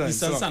Standard Time.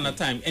 Eastern Standard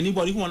Time.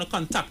 Anybody who want to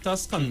contact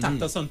us on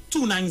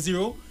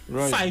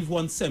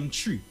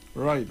 290-5173.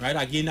 Right.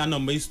 Right. Again, that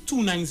number is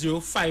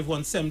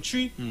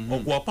 290-5173. Or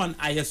go up on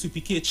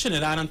I.S.U.P.K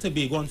Trinidad and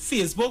Tobago on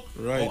Facebook.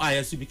 Right. Or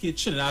I.S.U.P.K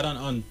Trinidad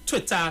on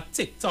Twitter,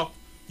 TikTok,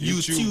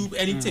 YouTube,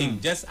 anything.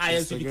 Just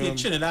I.S.U.P.K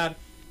Trinidad,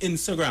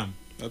 Instagram.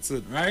 That's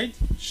it. Right?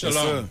 Shalom.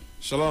 Yes, sir.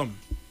 Shalom.